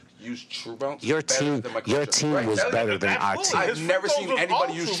anybody use true bounce. your better team, than Mike your Rocha. team Right? was That- better than our Absolutely. team. I've His never foot seen was anybody all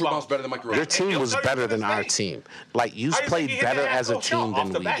use true true bounce bounce. better than Mike Your Rocha. team He'll was tell you better to than this our day. team. Like you How you think played he hit better that as a little shot team off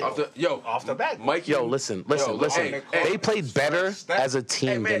than the we back? did. Off the, yo, Off the back. Mikey. Yo, listen. Yo, They played better as a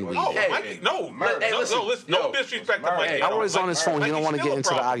team man, than we Oh, did. Mikey, no, Hey, listen, no yo, disrespect to Mikey. Hey, I was on his phone. He Mikey's don't want to still get a into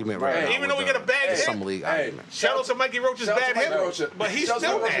the problem. argument right now. Even though we with get a bad the hit. summer league argument. Shout out to Mikey Roach's Shout out bad to Mikey hit, Rocha. but he's Shout out to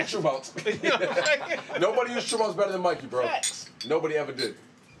still Rocha nasty. true bounce. You know what I'm saying? Nobody used true bounce better than Mikey, bro. Facts. Nobody ever did.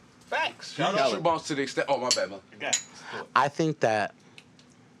 Facts. He used true bounce to the extent. Oh, my bad, man. Okay. I think that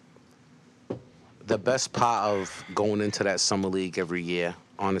the best part of going into that summer league every year,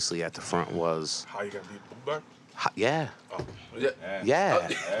 honestly, at the front was, How you gonna beat Bluebird? yeah, Yeah. yeah,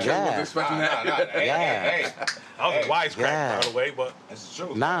 Wasn't yeah, expecting that. Hey, That was a wisecrack, Yeah. by the way, but it's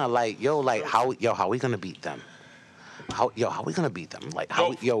true. Nah, like how we gonna beat them? How we gonna beat them? Like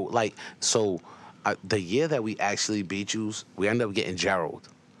the year that we actually beat you, we ended up getting Gerald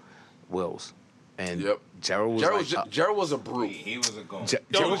Wills, and Yep. Gerald was Gerald was a brute. He was a goon.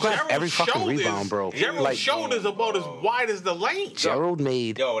 Gerald grabbed every fucking rebound, bro. Gerald's Like shoulders about as wide as the lane. Gerald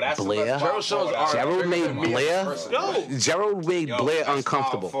made Yo, that's the Blair. best Gerald shows are Gerald bigger made than me as a Blair. person. Yo, Gerald made Yo, Blair that's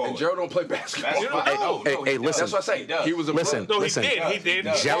uncomfortable. power And Gerald don't play basketball. You don't know. Hey, listen. That's what I say. He does. He was a Listen. no, he Listen. did. He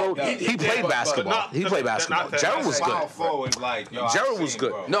did. Gerald, He he did, played but basketball. not- He played basketball. not that- Gerald was Power good. forward, like, yo, Gerald I've was seen,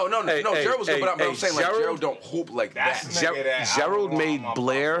 good. bro. No, Hey, Gerald was good, but I'm hey, saying like Gerald- Gerald don't hoop like That's that. the nigga that I Gerald would want made on my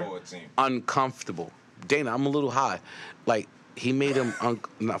Blair power forward team. uncomfortable. Dana, I'm a little high. Like he made him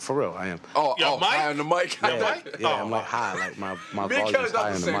not for real. I am. Oh, Yo, Mike? high on the mic. Yeah, Mike? yeah, Oh. I'm like high. Like my Me and volume's Kelly's not high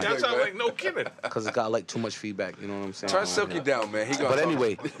the on the same mic thing. That sounds like no kidding. because it got like too much feedback. You know what I'm saying? Turn Silky down, man. He gonna But talk.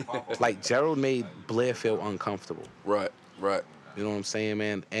 anyway, like Gerald made Blair feel uncomfortable. Right. You know what I'm saying,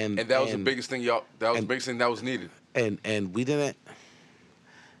 man? And that was the biggest thing, y'all. That was the and- biggest thing that was needed. And we didn't.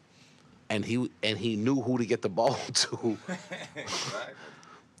 And he knew who to get the ball to.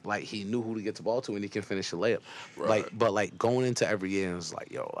 Like he knew who to get the ball to, and he can finish a layup. Right. But going into every year, it was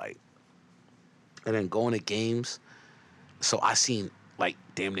like, yo, like, and then going to games. So I seen like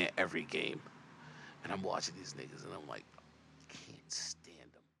damn near every game, and I'm watching these niggas, and I'm like, can't stand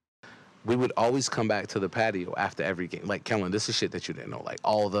them. We would always come back to the patio after every game. Like Kellen, this is shit that you didn't know. Like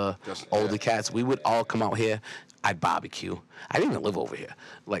all the older cats, we would all come out here. I'd barbecue. I didn't even live over here.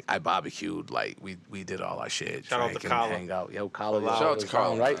 Like I barbecued. Like we did all our shit. Shout out drank to and Carla. hang out. Yo, Carla. Shout out to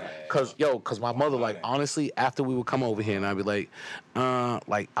Carla. Right? Cause my mother, like honestly, after we would come over here and I'd be like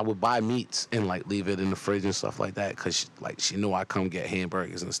I would buy meats and like leave it in the fridge and stuff like that. Cause she knew I'd come get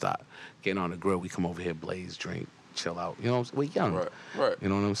hamburgers and start getting on the grill. We come over here, blaze, drink, chill out. You know what I'm saying? We young. Right. You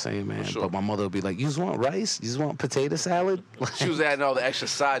know what I'm saying, man? sure. But my mother would be like, you just want rice? You just want potato salad? She was adding all the extra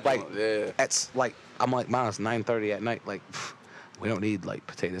side. like, Yeah. I'm like, Mom, it's 9:30 at night. Like, we don't need like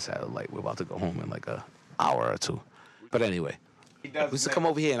potato salad. Like, we're about to go home in like a hour or two. But anyway, we used to come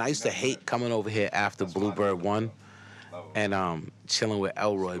over here, and I used to hate coming over here after Bluebird won, and chilling with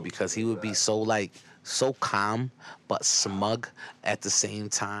Elroy because he would be so calm but smug at the same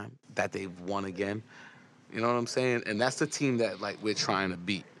time that they've won again. You know what I'm saying? And that's the team that like we're trying to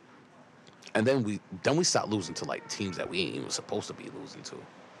beat. And then we start losing to like teams that we ain't even supposed to be losing to.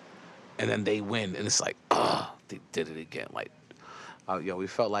 And then they win, and it's like, they did it again. Like, we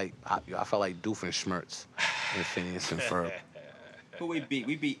felt like I felt like Doofenshmirtz and Phineas and Ferb. Who we beat?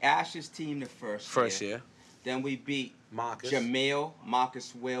 We beat Ash's team the first year. Then we beat Marcus. Jamil,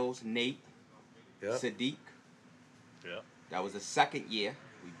 Marcus Wills, Nate, Yep. Sadiq. Yeah. That was the second year.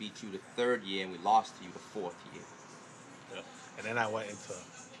 We beat you the third year, and we lost to you the fourth year. Yeah. And then I went into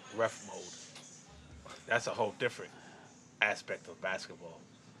ref mode. That's a whole different aspect of basketball.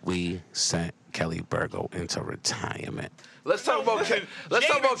 We sent Kelly Burgo into retirement. Let's talk about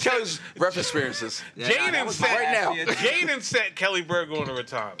Kelly's ref experiences. Jaden sent right now. Jaden sent Kelly Berger on a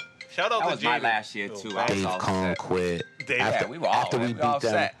retirement. Shout out That to was my Jaden. last year too. I was Dave all Cohn set. quit. Dave- After, Yeah, we were all- after we we beat all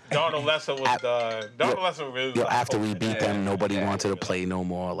them. set. Donald Lesser was Donald Lesser really. Yo, after we beat Yeah. them, nobody wanted to play no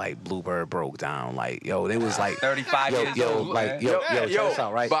more. Like Bluebird broke down. Like, yo, they was like 35 years yo, old, like man. yo, Yeah, check this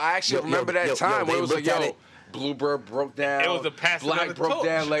out, right? But I actually remember that time when it was they like, looked at yo, it. Bluebird broke down. It was the passing Black of the broke torch.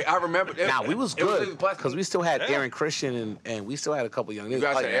 down. Like I remember. Nah, we was it good the plastic- because we still had Yeah. Aaron Christian and we still had a couple young niggas.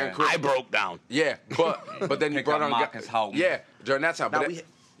 guys Like, had Aaron Christian. I broke down. Yeah, but then you Pick brought up on Marcus Houghton. Yeah, during that time. Now But we- that,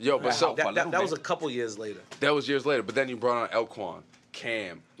 yo, but Yeah, so Houghton. That was a couple years later. that was years later. But then you brought on Elquan,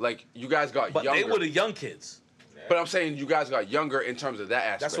 Cam. Like you guys got But younger. they were the young kids. But I'm saying you guys got younger in terms of that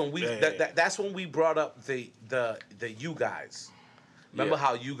aspect. That's when we Yeah. that's when we brought up the you guys. Remember Yeah.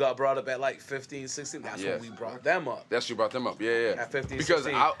 how you got brought up at like 15, 16? That's Yeah. when we brought them up. That's you brought them up. Yeah. At 15, because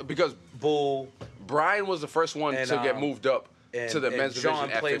 16. because Bull Brian was the first one And, to get um, moved up and, to the and men's John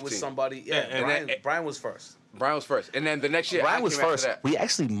division at played 15. with somebody. Yeah, and Brian was first. Brian was first, and then the next year Brian I was came after first. that. We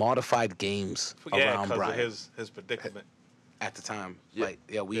actually modified games Yeah, around because Brian of his predicament. at the time. Yeah. Like,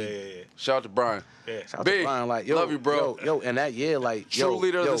 yeah, we. Yeah. Shout out to Brian. Yeah. Shout out to Big. Brian, like, yo, Love you, bro. Yo, and that year, like, True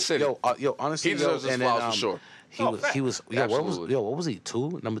leader of the city. Yo, honestly, He deserves his and flowers then, for sure. He Oh, was, fact. he was, Absolutely. what was he?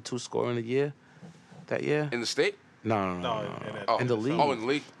 Number two scorer in the year, that year? In the state? No. No, Oh, In the league. Oh, in the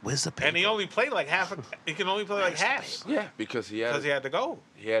league? Where's the paper? And he only played like half. He can only play like half Yeah, because he had because he had to go.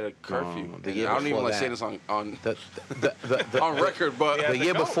 a curfew. the And year I don't even before like that. saying this on the on record, but Yeah. the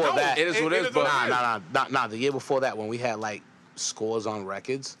year No, before no, that, it is what it is. But nah. The year before that, when we had like scores on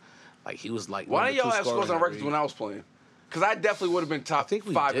records, like he was like. why number didn't y'all two have scorer scores in on the records league. when I was playing? Because I definitely would have been top I think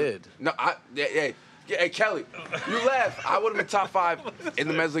we 5. did. No, hey, Kelly, you laugh. I would have been top 5 in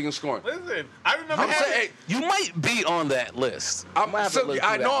the men's league in scoring. Listen, I remember I'm having. saying, hey, You might be on that list. I might have to look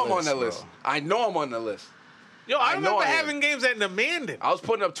I through know I'm on that bro. list. I know I'm on that list. Yo, I I know remember I am. having games at Nemandin. I was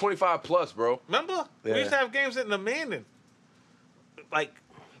putting up 25 plus, bro. Remember? Yeah. We used to have games at Nemandin. Like,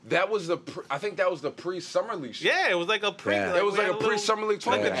 That was I think that was the pre-summer league shit. yeah, it was like a pre. Yeah. It was we like had a little- pre-summer league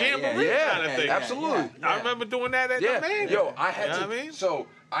like a tournament. jamboree Yeah, kind of thing. absolutely. I remember doing that at Yeah, Nemandin. yo, I had You know to. what I mean? So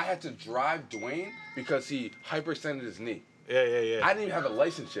I had to drive Dwayne because he hyperextended his knee. Yeah. I didn't even have a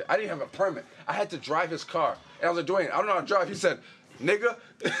license yet. I didn't have a permit. I had to drive his car, and I was like, Dwayne, I don't know how to drive. He said, nigga,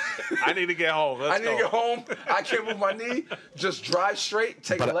 I need to get home. I need to get home. I can't move my knee. Just drive straight.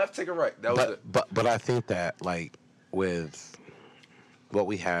 Take a But- left. Take a right. That was it. But I think that like with what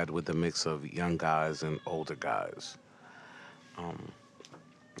we had with the mix of young guys and older guys,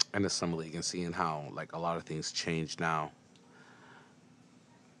 in the summer league, and seeing how like a lot of things change now.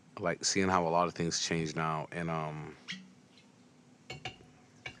 Like seeing how a lot of things change now, and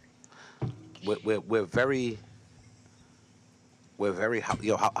we're very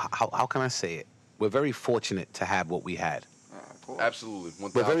how can I say it? We're very fortunate to have what we had. Absolutely.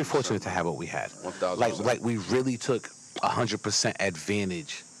 1000%. We're very fortunate to have what we had. 1000%. Like we really took 100%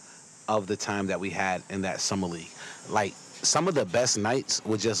 advantage of the time that we had in that summer league. Like some of the best nights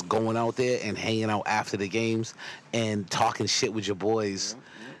were just going out there and hanging out after the games and talking shit with your boys,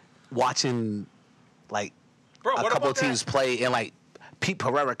 watching like Bro, a what couple about of teams that? play, and like Pete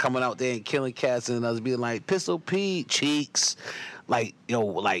Pereira coming out there and killing cats, and us being like Pistol Pete, Cheeks, like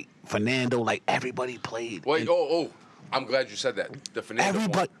like Fernando, like everybody played. Wait, And I'm glad you said that. The Fernando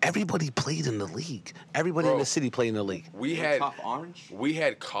one. everybody played in the league. Everybody in Bro. the city played in the league. We had Tough orange.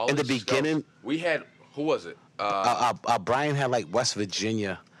 college In the scouts. beginning- We had who was it? Brian had like West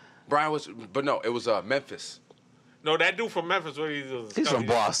Virginia. Brian was, but no, it was Memphis. No, that dude from Memphis. What he was? He's from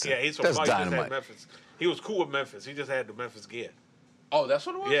Boston. Yeah, he's from That's Boston. He just dynamite. had Memphis. He was cool with Memphis. He just had the Memphis gear. Oh, that's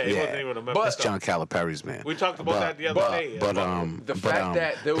what it was. Yeah, he Yeah. wasn't even a Memphis. But- That's John Calipari's man. We talked about that the other day. the but fact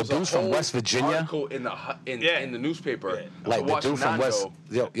that there was the a dudes whole from West Virginia, article in the Yeah. in the newspaper, Yeah. like to the watch dude from West,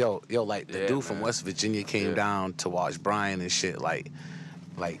 Nando. like the Yeah, dude from man. West Virginia came Yeah. down to watch Brian and shit, like,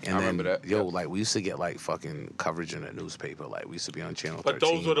 and I then remember that, yeah. like we used to get like fucking coverage in the newspaper, like we used to be on Channel 13. But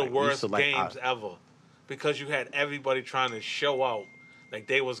those were the like, we used worst to, like, games ever, because you had everybody trying to show out like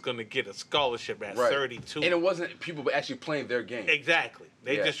they was gonna get a scholarship at Right. 32. And it wasn't people actually playing their game. Exactly.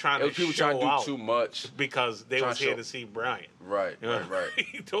 They Yeah. just trying It to was people show trying to do out too much. because they Trying was to here show- to see Bryant. Right, You know?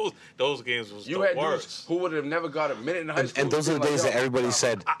 right. those games was You the had worst. dudes who would have never got a minute in high school. and those are the being days like, that everybody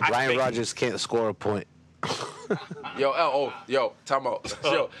said I Ryan think- Rodgers can't score a point. time out.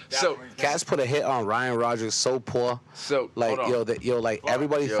 So Cats put a hit on Ryan Rodgers so poor. Like hold on. like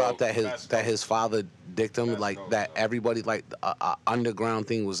everybody Yo, thought that let's go. his father dicked him. Let's Like go, that bro. everybody like underground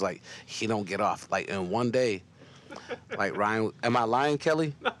thing was like he don't get off. Like in one day, like Ryan, am I lying,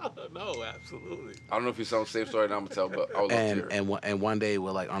 Kelly? No, absolutely. I don't know if he's telling the same story now I'm gonna tell, but I would love to hear it. And one day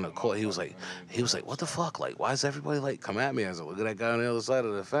we're like on the court. He was like what the fuck? Like why is everybody like come at me? I was like look at that guy on the other side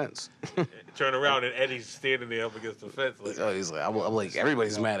of the fence. Turn around and Eddie's standing there up against the fence. Like, Oh, he's like I'm like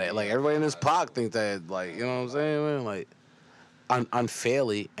everybody's mad at like everybody in this park think that like you know what I'm saying man like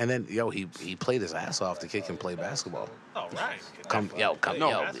unfairly, and then he played his ass off. The kid can play basketball. Oh, right.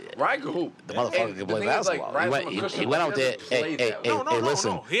 Ryan can hoop. The motherfucker can play basketball. He went out there. Hey,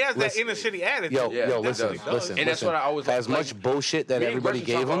 listen. No. He has that inner city attitude. Listen. And that's what I always as much bullshit that everybody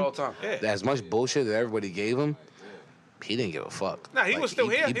gave him. As much bullshit that everybody gave him. He didn't give a fuck. No, he was still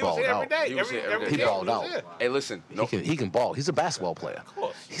here. He was here every day. He balled out. Hey, listen. He can ball. He's a basketball player. Of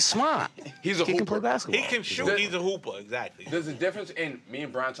course. He's smart. He's a hooper. He can play basketball. He can shoot. He's a hooper. Exactly. There's a difference, and me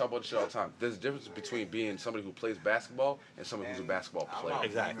and Brian talk about this shit all the time. There's a difference between being somebody who plays basketball and somebody who's a basketball player.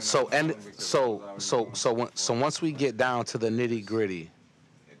 Exactly. So once we get down to the nitty gritty,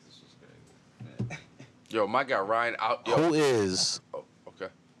 Yo, my guy Ryan out. Yo. Who is okay.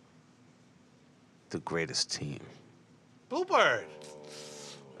 the greatest team? Bluebird.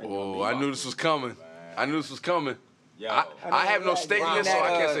 Oh, I knew this was coming. Yo, I have no stake in this, so I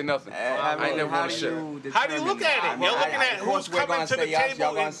can't say nothing. I ain't never won shit. How do you look at it? You're looking at who's coming to the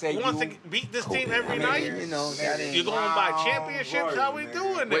table and who wants to beat this team every night? You know, that ain't You're going by championships? How we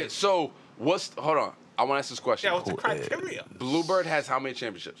doing Wait, this? so hold on. I want to ask this question. Yeah, what's the criteria? Bluebird has how many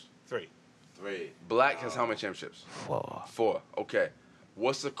championships? 3. Black has how many championships? 4. Okay.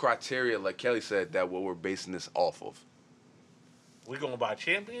 What's the criteria, like Kelly said, that what we're basing this off of? We going by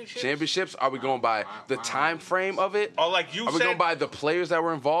championships? Championships? Are we going by the time frame of it? Or like you Are we said, going by the players that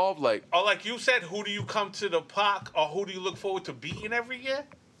were involved? Like, or like you said, who do you come to the park or who do you look forward to beating every year?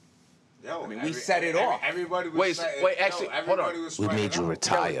 Yo, I mean, we set it off. Everybody was actually, hold on. We made you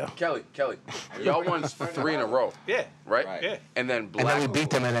retire. Kelly, y'all won 3 in a row. Yeah. Right? Yeah. And then And Black. then we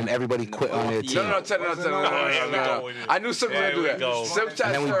beat them, and then everybody quit on their team. No. go. I knew something was There gonna we do go. that.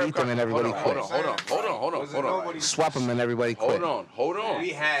 And then we beat them, and everybody quit. Hold on. Swap them, and everybody quit. Hold on. We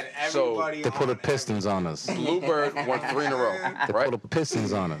had everybody. They put the Pistons on us. Bluebird won 3 in a row, They right? put the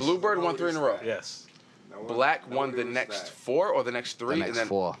Pistons on us. Bluebird won 3 in a row. Yes. Black won the next 4 or the next 3? The next and then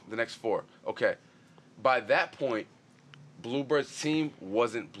 4. The next 4. Okay. By that point, Bluebird's team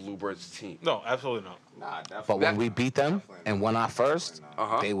wasn't Bluebird's team. No, absolutely not. Nah, definitely. But when we beat them and won our first,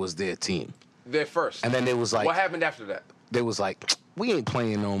 Uh-huh. they was their team. They're first. And then they was like, What happened after that? they was like, we ain't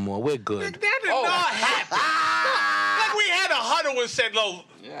playing no more. We're good. That did not happen. Like we had a huddle and said, "No,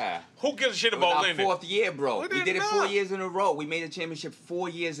 Yeah. who gives a shit It was about our Linden?" 4th year, bro. We We did did it not. 4 years in a row. We made a championship 4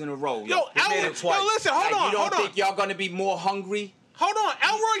 years in a row. Yo, We made Elroy- it twice. yo, listen, hold on, You don't hold on. think y'all gonna be more hungry? Hold on,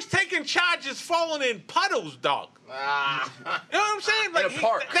 Elroy's taking charges, falling in puddles, dog. You know what I'm saying? Like In a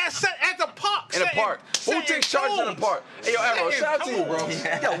park. That's at the park. In a park. Who takes charge in a park? Hey, yo, Arrow, shout out to you, bro.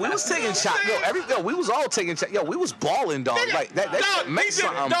 Yo, we was taking shots. We was all taking shots. Yo, we was balling, dog. Like that shit meant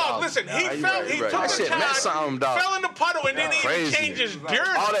something, dog. Listen, he you fell. right, He you right. took That the shit meant charge, something, dog. fell in the puddle, and didn't even Crazy. change his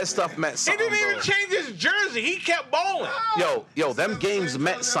jersey. All that stuff meant He something, didn't even bro. change his jersey. He kept bowling. Yo, them games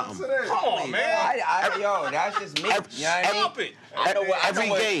meant something. Come on, man. Yo, that's just me. You know what I mean? Stop it. I know what- I know Every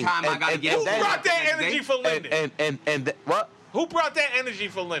what game. time I gotta get Who up there brought the that next energy day. for Linden? And what? Who brought that energy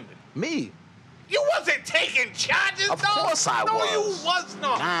for Linden? Me. You wasn't taking charges, Of dog. course I no, was. you was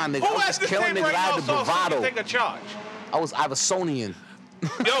not. Nah, nigga, Who I was at just this killing table niggas. right I had now the saw somebody bravado. take a charge? I was Iversonian.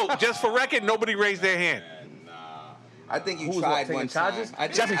 Yo, just for record, nobody raised their hand. I think you Who was tried taking one charges?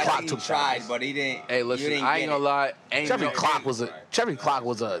 time. Jeffrey I Clark think took you tried, charges. but he didn't. Hey, you listen, didn't I get ain't gonna it. lie. Ain't Jeffrey no- Clark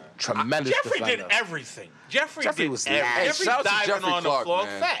was a tremendous Jeffrey defender. did everything. Jeffrey Jeffrey did was everything. nasty. Jeffrey Shout out to diving Jeffrey on Clark, the floor.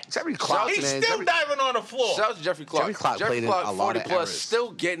 man. Fact. Jeffrey Clark, He's man. still Jeffrey- diving on the floor. Shout out to Jeffrey Clark. Jeffrey Clark played in a lot Jeffrey Clark, of 40 plus, errors.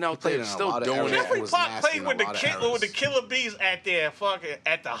 still getting out played there, in a still lot of doing errors. it. Jeffrey was Clark nasty played in a with the lot of with the errors. Killer Bees at their fucking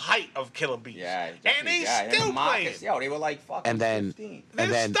at the height of Killer Bees. Yeah, and he's still playing. Yo, they were like fucking And then 15.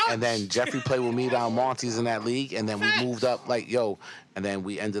 and then Jeffrey played with me down Monty's in that league, and then we Facts. moved up and then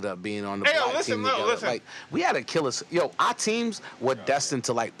we ended up being on the Hey, yo, black listen, team no, together. listen. Like we had a killer. Yo, our teams were destined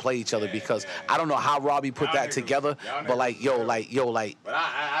to like play each other because I don't know how Robbie put that together, but like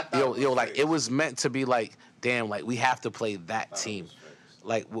it was meant to be like, damn, like we have to play that team.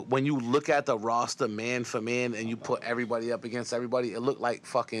 Like when you look at the roster man for man and you put everybody up against everybody, it looked like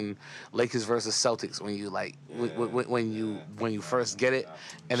fucking Lakers versus Celtics when you like when you first get it,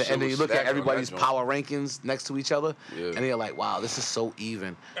 and then you look at everybody's power rankings next to each other, and you're like, wow, this is so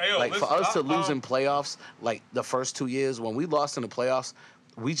even. Hey, yo, like for listen, us to lose in playoffs, like the first 2 years when we lost in the playoffs,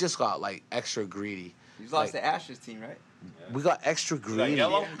 we just got like extra greedy. You lost the Ashes team, right? We got extra greedy.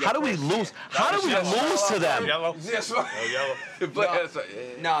 yellow? How do we lose? How do we lose to them? Yellow. Yes, Yellow.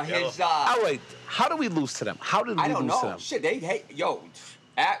 No, his Oh wait, how do we lose to them? How did we I don't lose to know. them? Shit, they hate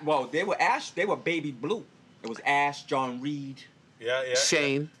they were Ash. They were baby blue. It was Ash, John Reed, Yeah.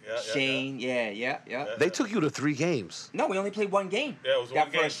 Shane. Shane. Yeah. They took you to 3 games. No, we only played one game. Yeah, it was that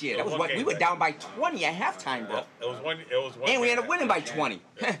one game. first year. It That was was one what we game, were right? down by 20 at halftime, bro. It was one. And we ended up winning by 20.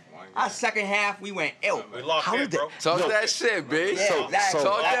 Our second half, we went ill. We lost How it, did bro. Talk that shit, B. Yeah, exactly.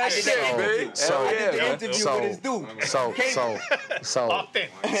 Talk I that did shit, interview. B. So- I did the yeah, interview so- with this dude. So Locked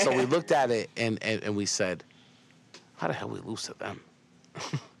in. so we looked at it and we said, how the hell we lose to them?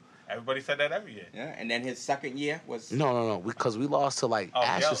 Everybody said that every year. Yeah, and then his second year was. No, because we lost to like Oh,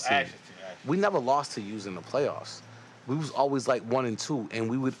 Ash's team. Ash's team. We never lost to U's in the playoffs. We was always like 1 and 2, and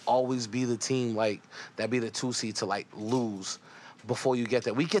we would always be the team like that be the 2 seed to like lose before you get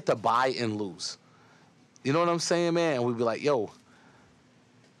there. We get to bye and lose. You know what I'm saying, man? And we'd be like, yo.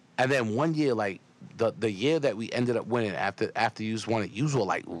 And then one year, like the year that we ended up winning after U's won it, U's were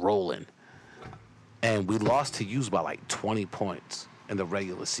like rolling. And we lost to U's by like 20 points in the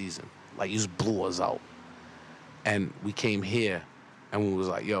regular season. Like U's blew us out. And we came here and we was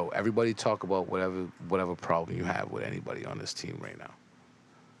like, yo, everybody talk about whatever problem you have with anybody on this team right now.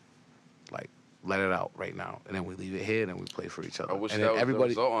 Like, let it out right now. And then we leave it here and then we play for each other. I wish and that then was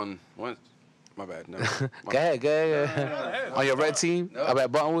everybody the result on Wednesday. My bad. No. Go ahead. On your red team? No. Up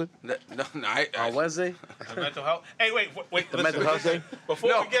at Buttonwood? No, On Wednesday? The mental health. Hey, wait. The Listen, mental health thing? Before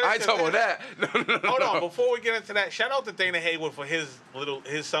no, we get into I ain't talking about that. No. Hold on. Before we get into that, shout out to Dana Haywood for his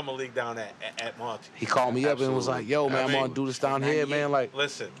summer league down at Monty. He called me up and was like, yo, man, I'm going to do this down here, man. Like,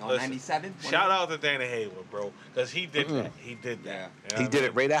 Listen. On 97? Shout out to Dana Haywood, bro, because he did that. He did that. Yeah. You know he what did I it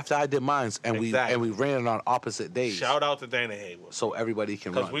mean? right after I did mine, and Exactly. we ran it on opposite days. Shout out to Dana Haywood. So everybody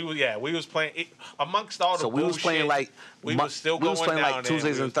can Because run. we was playing amongst all the So we was bullshit, playing like we was still going playing down like there,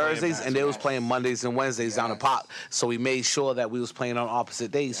 Tuesdays we and was playing Thursdays, and they was basketball. playing Mondays and Wednesdays down the Yes. pop. So we made sure that we was playing on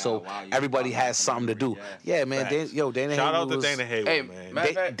opposite days, so wow, you everybody brought has back something to do. memory, Yeah, man. Facts. Dana Shout out Haywood to was, Dana Haywood, Hey, man. matter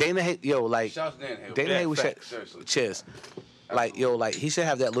of fact, Dana like Shout out to Dana Haywood. Dana Yeah, Haywood facts. should Seriously. cheers. Like like he should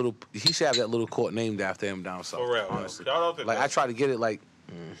have that little court named after him down south. For real, honestly. Shout out to Like I try to get it like,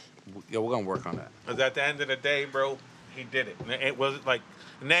 yo, we're gonna work on that. Because at the end of the day, bro, he did it. And it was like,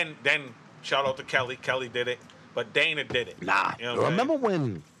 and then shout out to Kelly. Kelly did it, but Dana did it. Nah, You know what I'm remember saying?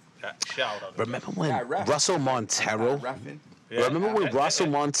 when? Shout out. To Remember when Yeah, ref. Russell Montero? Reffing. Yeah. Remember when Russell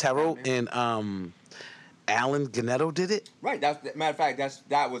Montero and Alan Ganetto did it? Right. Matter of fact,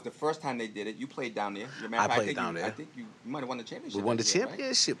 that was the first time they did it. You played down there. Matter of fact, played down there. I think you might have won the championship. We won the that year, right?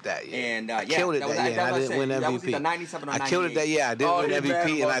 championship that year. And, I yeah, killed it that was- that year. that I was didn't win that was MVP. either 97 or I killed it that 98. year. I didn't Oh, win he MVP, mad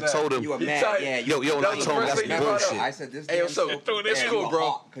and I about that. told him, You were He mad. tried- Yeah. yo, You and I told him that's bullshit. I said this. Hey, damn what's up? so- It's yeah, cool, you were bro.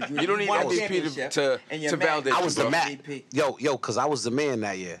 hot 'cause You don't need won the MVP championship, to and you're mad validate I was the bro. man. MVP. Yo, because I was the man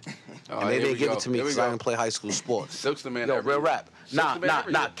that year. Oh, And they here didn't we give go. it to me Here we because I go. didn't play high school sports. Silk's the man. Yo, every real year. rap. Silk's Nah, the man nah,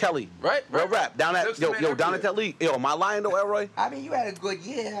 every nah, year. Kelly. Right, Real right. rap. Down at Silk's the man yo, every down year. at that league. Yo, am I lying though, Elroy? I mean, you had a good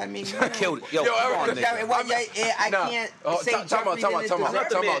year. I mean, I killed it. Yo, Yo, come Elroy, on, nigga. nigga. I Nah. can't Oh, say time out, Jeffrey time out, didn't time out, deserve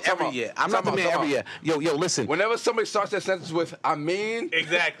time it. out, time every out. year. I'm not the Time out, man time every out. year. Yo, listen. Whenever somebody starts that sentence with "I mean,"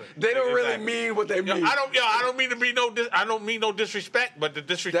 Exactly. they don't really Exactly. mean what they Yo, mean. I don't mean to be I don't mean no disrespect, but the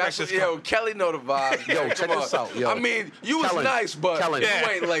disrespect That's is yo, coming. Kelly know the vibe. Yo, check Come this on. out, yo. I mean, you was Kellen, nice, but Kellen, you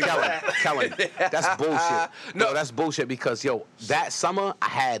ain't like that. Kellen, that's bullshit. No. No, that's bullshit because yo, that summer I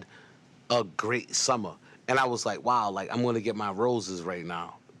had a great summer, and I was like, wow, like I'm gonna get my roses right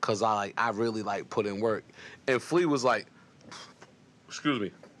now because I really like put in work. And Flea was like, excuse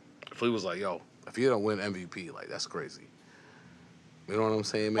me, Flea was like, yo, if you don't win MVP, like that's crazy. You know what I'm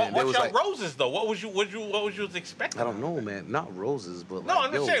saying, man? What's was your like, roses though? What was you expecting? I don't know, man. Not roses, but No, like,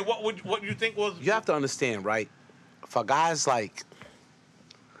 I'm just yo, saying. What you think was? you have to understand, right? For guys like,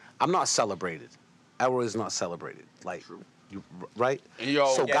 I'm not celebrated. Elroy is not celebrated. Like, you, right? Yo,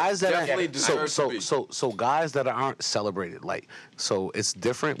 so yeah, guys that definitely aren't, deserves to be. so guys that aren't celebrated, like, so it's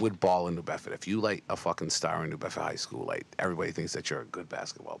different with ball in New Bedford. If you like a fucking star in New Bedford High School, like everybody thinks that you're a good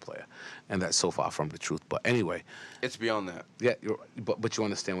basketball player, and that's so far from the truth. But anyway, It's beyond that. yeah, but you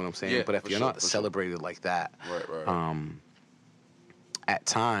understand what I'm saying. Yeah, but if for you're sure, not for sure. celebrated like that, Right. at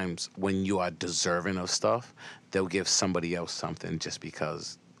times when you are deserving of stuff, they'll give somebody else something just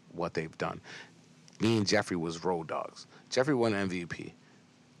because what they've done. Me and Jeffrey was road dogs. Jeffrey won MVP.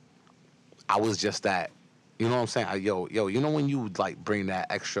 I was just that. You know what I'm saying? Yo, you know when you like bring that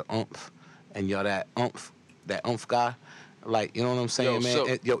extra oomph and you're that oomph guy? Like, you know what I'm saying, Yo, man?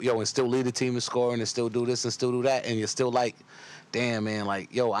 so- And still lead the team in scoring and still do this and still do that, and you're still like, damn, man, like,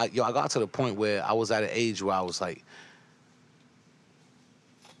 I got to the point where I was at an age where I was like,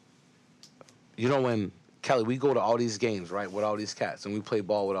 you know when, Kelly, we go to all these games, right, with all these cats, and we play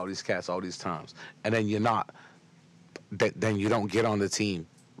ball with all these cats all these times, and then you're not, then you don't get on the team,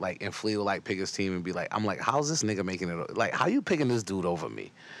 like, and Flea will, like, pick his team and be like, I'm like, how's this nigga making it, like, how you picking this dude over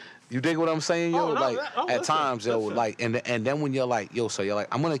me? You dig what I'm saying, yo? Oh, no, like, at listen, times, yo, listen. like, and then when you're like, yo, so you're like,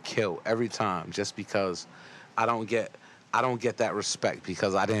 I'm gonna kill every time just because I don't get that respect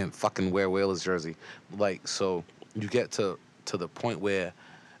because I didn't fucking wear Whalers jersey, like, so you get to the point where,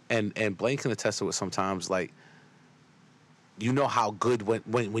 and Blaine can attest to it sometimes. Like, you know how good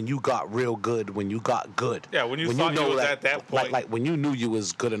when you got real good, when you got good. Yeah, when you thought you was at that point. Like when you knew you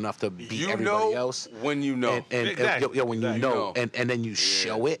was good enough to beat everybody else. When you know. And Exactly. when you know, and then you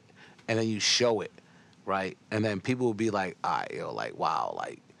show it, and then you show it, right? And then people will be like, all right, yo, like, wow,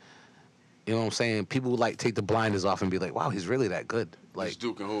 like, you know what I'm saying? People would like take the blinders off and be like, wow, he's really that good. Like, He's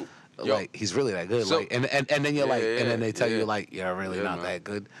Duke and hoop. Like, he's really that good. So- like, and then you're like, and then they tell you yeah. like, you're really Yeah, not man. that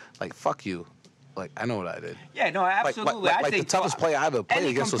good. Like, fuck you. Like, I know what I did. Yeah, no, absolutely. Like I the think toughest player I ever played any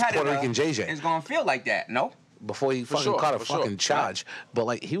against was Puerto competitor Rican JJ. is gonna feel like that, no? Before he fucking sure, caught a for sure. fucking charge. But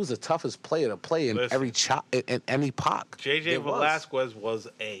like, he was the toughest player to play in Listen. every in any POC. JJ there was. Velasquez was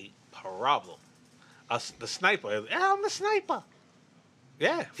a problem. The sniper. Yeah, I'm the sniper.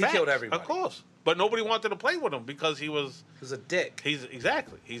 Yeah, He killed everybody. Of course, but nobody wanted to play with him because he was. He was a dick. He's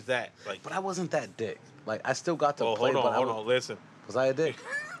exactly. He's that. Like. But I wasn't that dick. Like, I still got to Oh, play. hold but on. Listen. Was I a dick?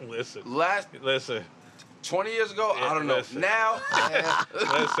 Listen. Listen, 20 years ago, I don't know. Listen. Now,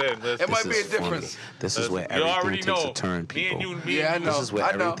 Listen. it might This be a is funny. difference. This is where You already everything takes know. a turn, Me people. and you. Me Yeah, I and know. you. This is where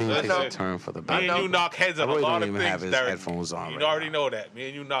I know. everything I takes know. a turn for the Me better. and you knock heads I on really a lot don't of even things. have his Derek. headphones on You right already now. know that. Me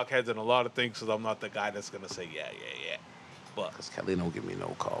and you knock heads on a lot of things because I'm not the guy that's gonna say yeah. But Because Kelly don't give me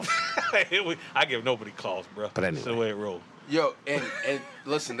no calls. I give nobody calls, bro. But That's the anyway. way it rolls. Yo, and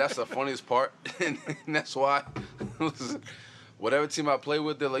listen, that's the funniest part, and that's why. Listen, whatever team I play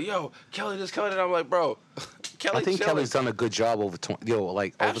with, they're like, "Yo, Kelly this, Kelly that." I'm like, "Bro, Kelly." I think chilling. Kelly's done a good job over over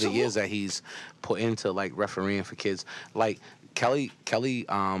the Absolutely. years that he's put into like refereeing for kids. Like Kelly Kelly's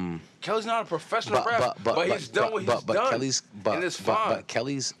not a professional ref, but he's done what he's done, Kelly's and it's fine. but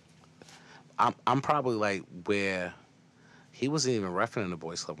Kelly's I'm probably like where he wasn't even reffing in the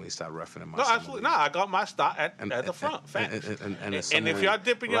boys club when he started reffing in my No, summer absolutely league. not. I got my start at the front. Facts. And the And summer if league, y'all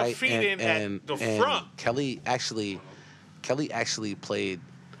dipping your right? feet in at the and front, Kelly actually played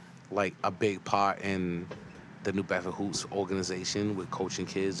like a big part in the New Bedford Hoops organization with coaching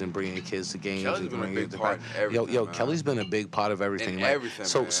kids and bringing kids to games. Kelly's and been a bringing big to part in everything, Yo, man. Kelly's been a big part of everything. In like, everything,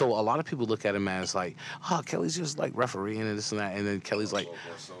 so man. so a lot of people look at him as like, oh, Kelly's just like refereeing and this and that, and then Kelly's like,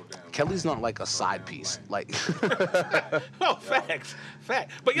 Kelly's not like a side piece. Like, no, facts.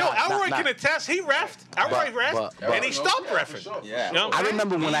 But yo, Nah, Elroy nah. can attest. He reffed. Elroy reffed, but- and he stopped reffing. Yeah. You know what I I'm saying?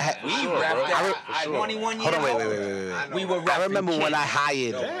 remember when I had. We sure, wrapped bro. that For at sure. 21 years Hold on, old. wait. We were I repping remember when kids. I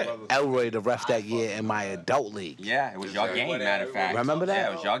hired Yeah. Elroy to ref that year in my adult league. Yeah, it was your game, matter of fact. Remember that? Yeah,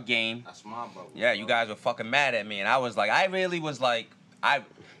 it was your game. That's my bubble. Yeah, you guys were fucking mad at me, and I was like, I really was like,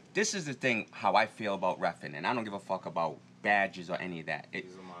 this is the thing how I feel about reffing, and I don't give a fuck about badges or any of that.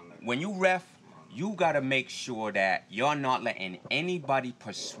 When you ref, you gotta make sure that you're not letting anybody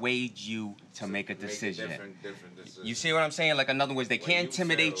persuade you to make a decision. Different decision. You see what I'm saying? Like, in other words, they can't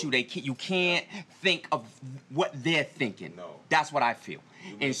intimidate you. You can't think of what they're thinking. No. That's what I feel.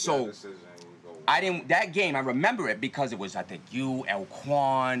 You And make so. that decision and you go. That game, I remember it because it was, I think, you, El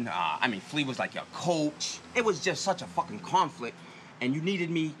Quan, Flea was like your coach. It was just such a fucking conflict. And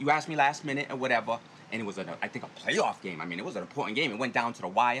you asked me last minute or whatever, and it was, I think, a playoff game. I mean, it was an important game. It went down to the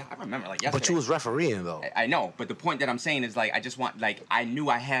wire. I remember, like, yesterday. But you was refereeing though. I know, but the point that I'm saying is, like, I knew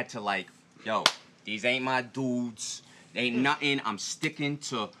I had to, like, yo, these ain't my dudes. They ain't nothing. I'm sticking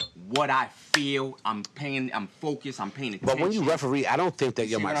to what I feel. I'm focused. I'm paying attention. But when you referee, I don't think that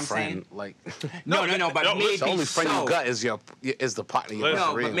you're see my what I'm friend. saying? Like, No, but No, maybe the only friend so. you got is the partner you're Listen, No,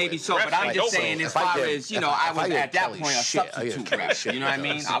 refereeing but maybe with. so. But I'm Refs just like saying, dope. as If I far get- as, if I I was get at that Kelly point a shit, I get substitute Kelly ref. shit. You know what I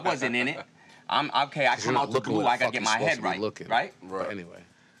mean? I wasn't in it. I'm okay. I You're come not out the looking blue. where I the gotta fuck get you're my supposed head to be right. looking. Right? But anyway.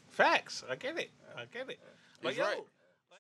 Facts. I get it. But He's yo, right.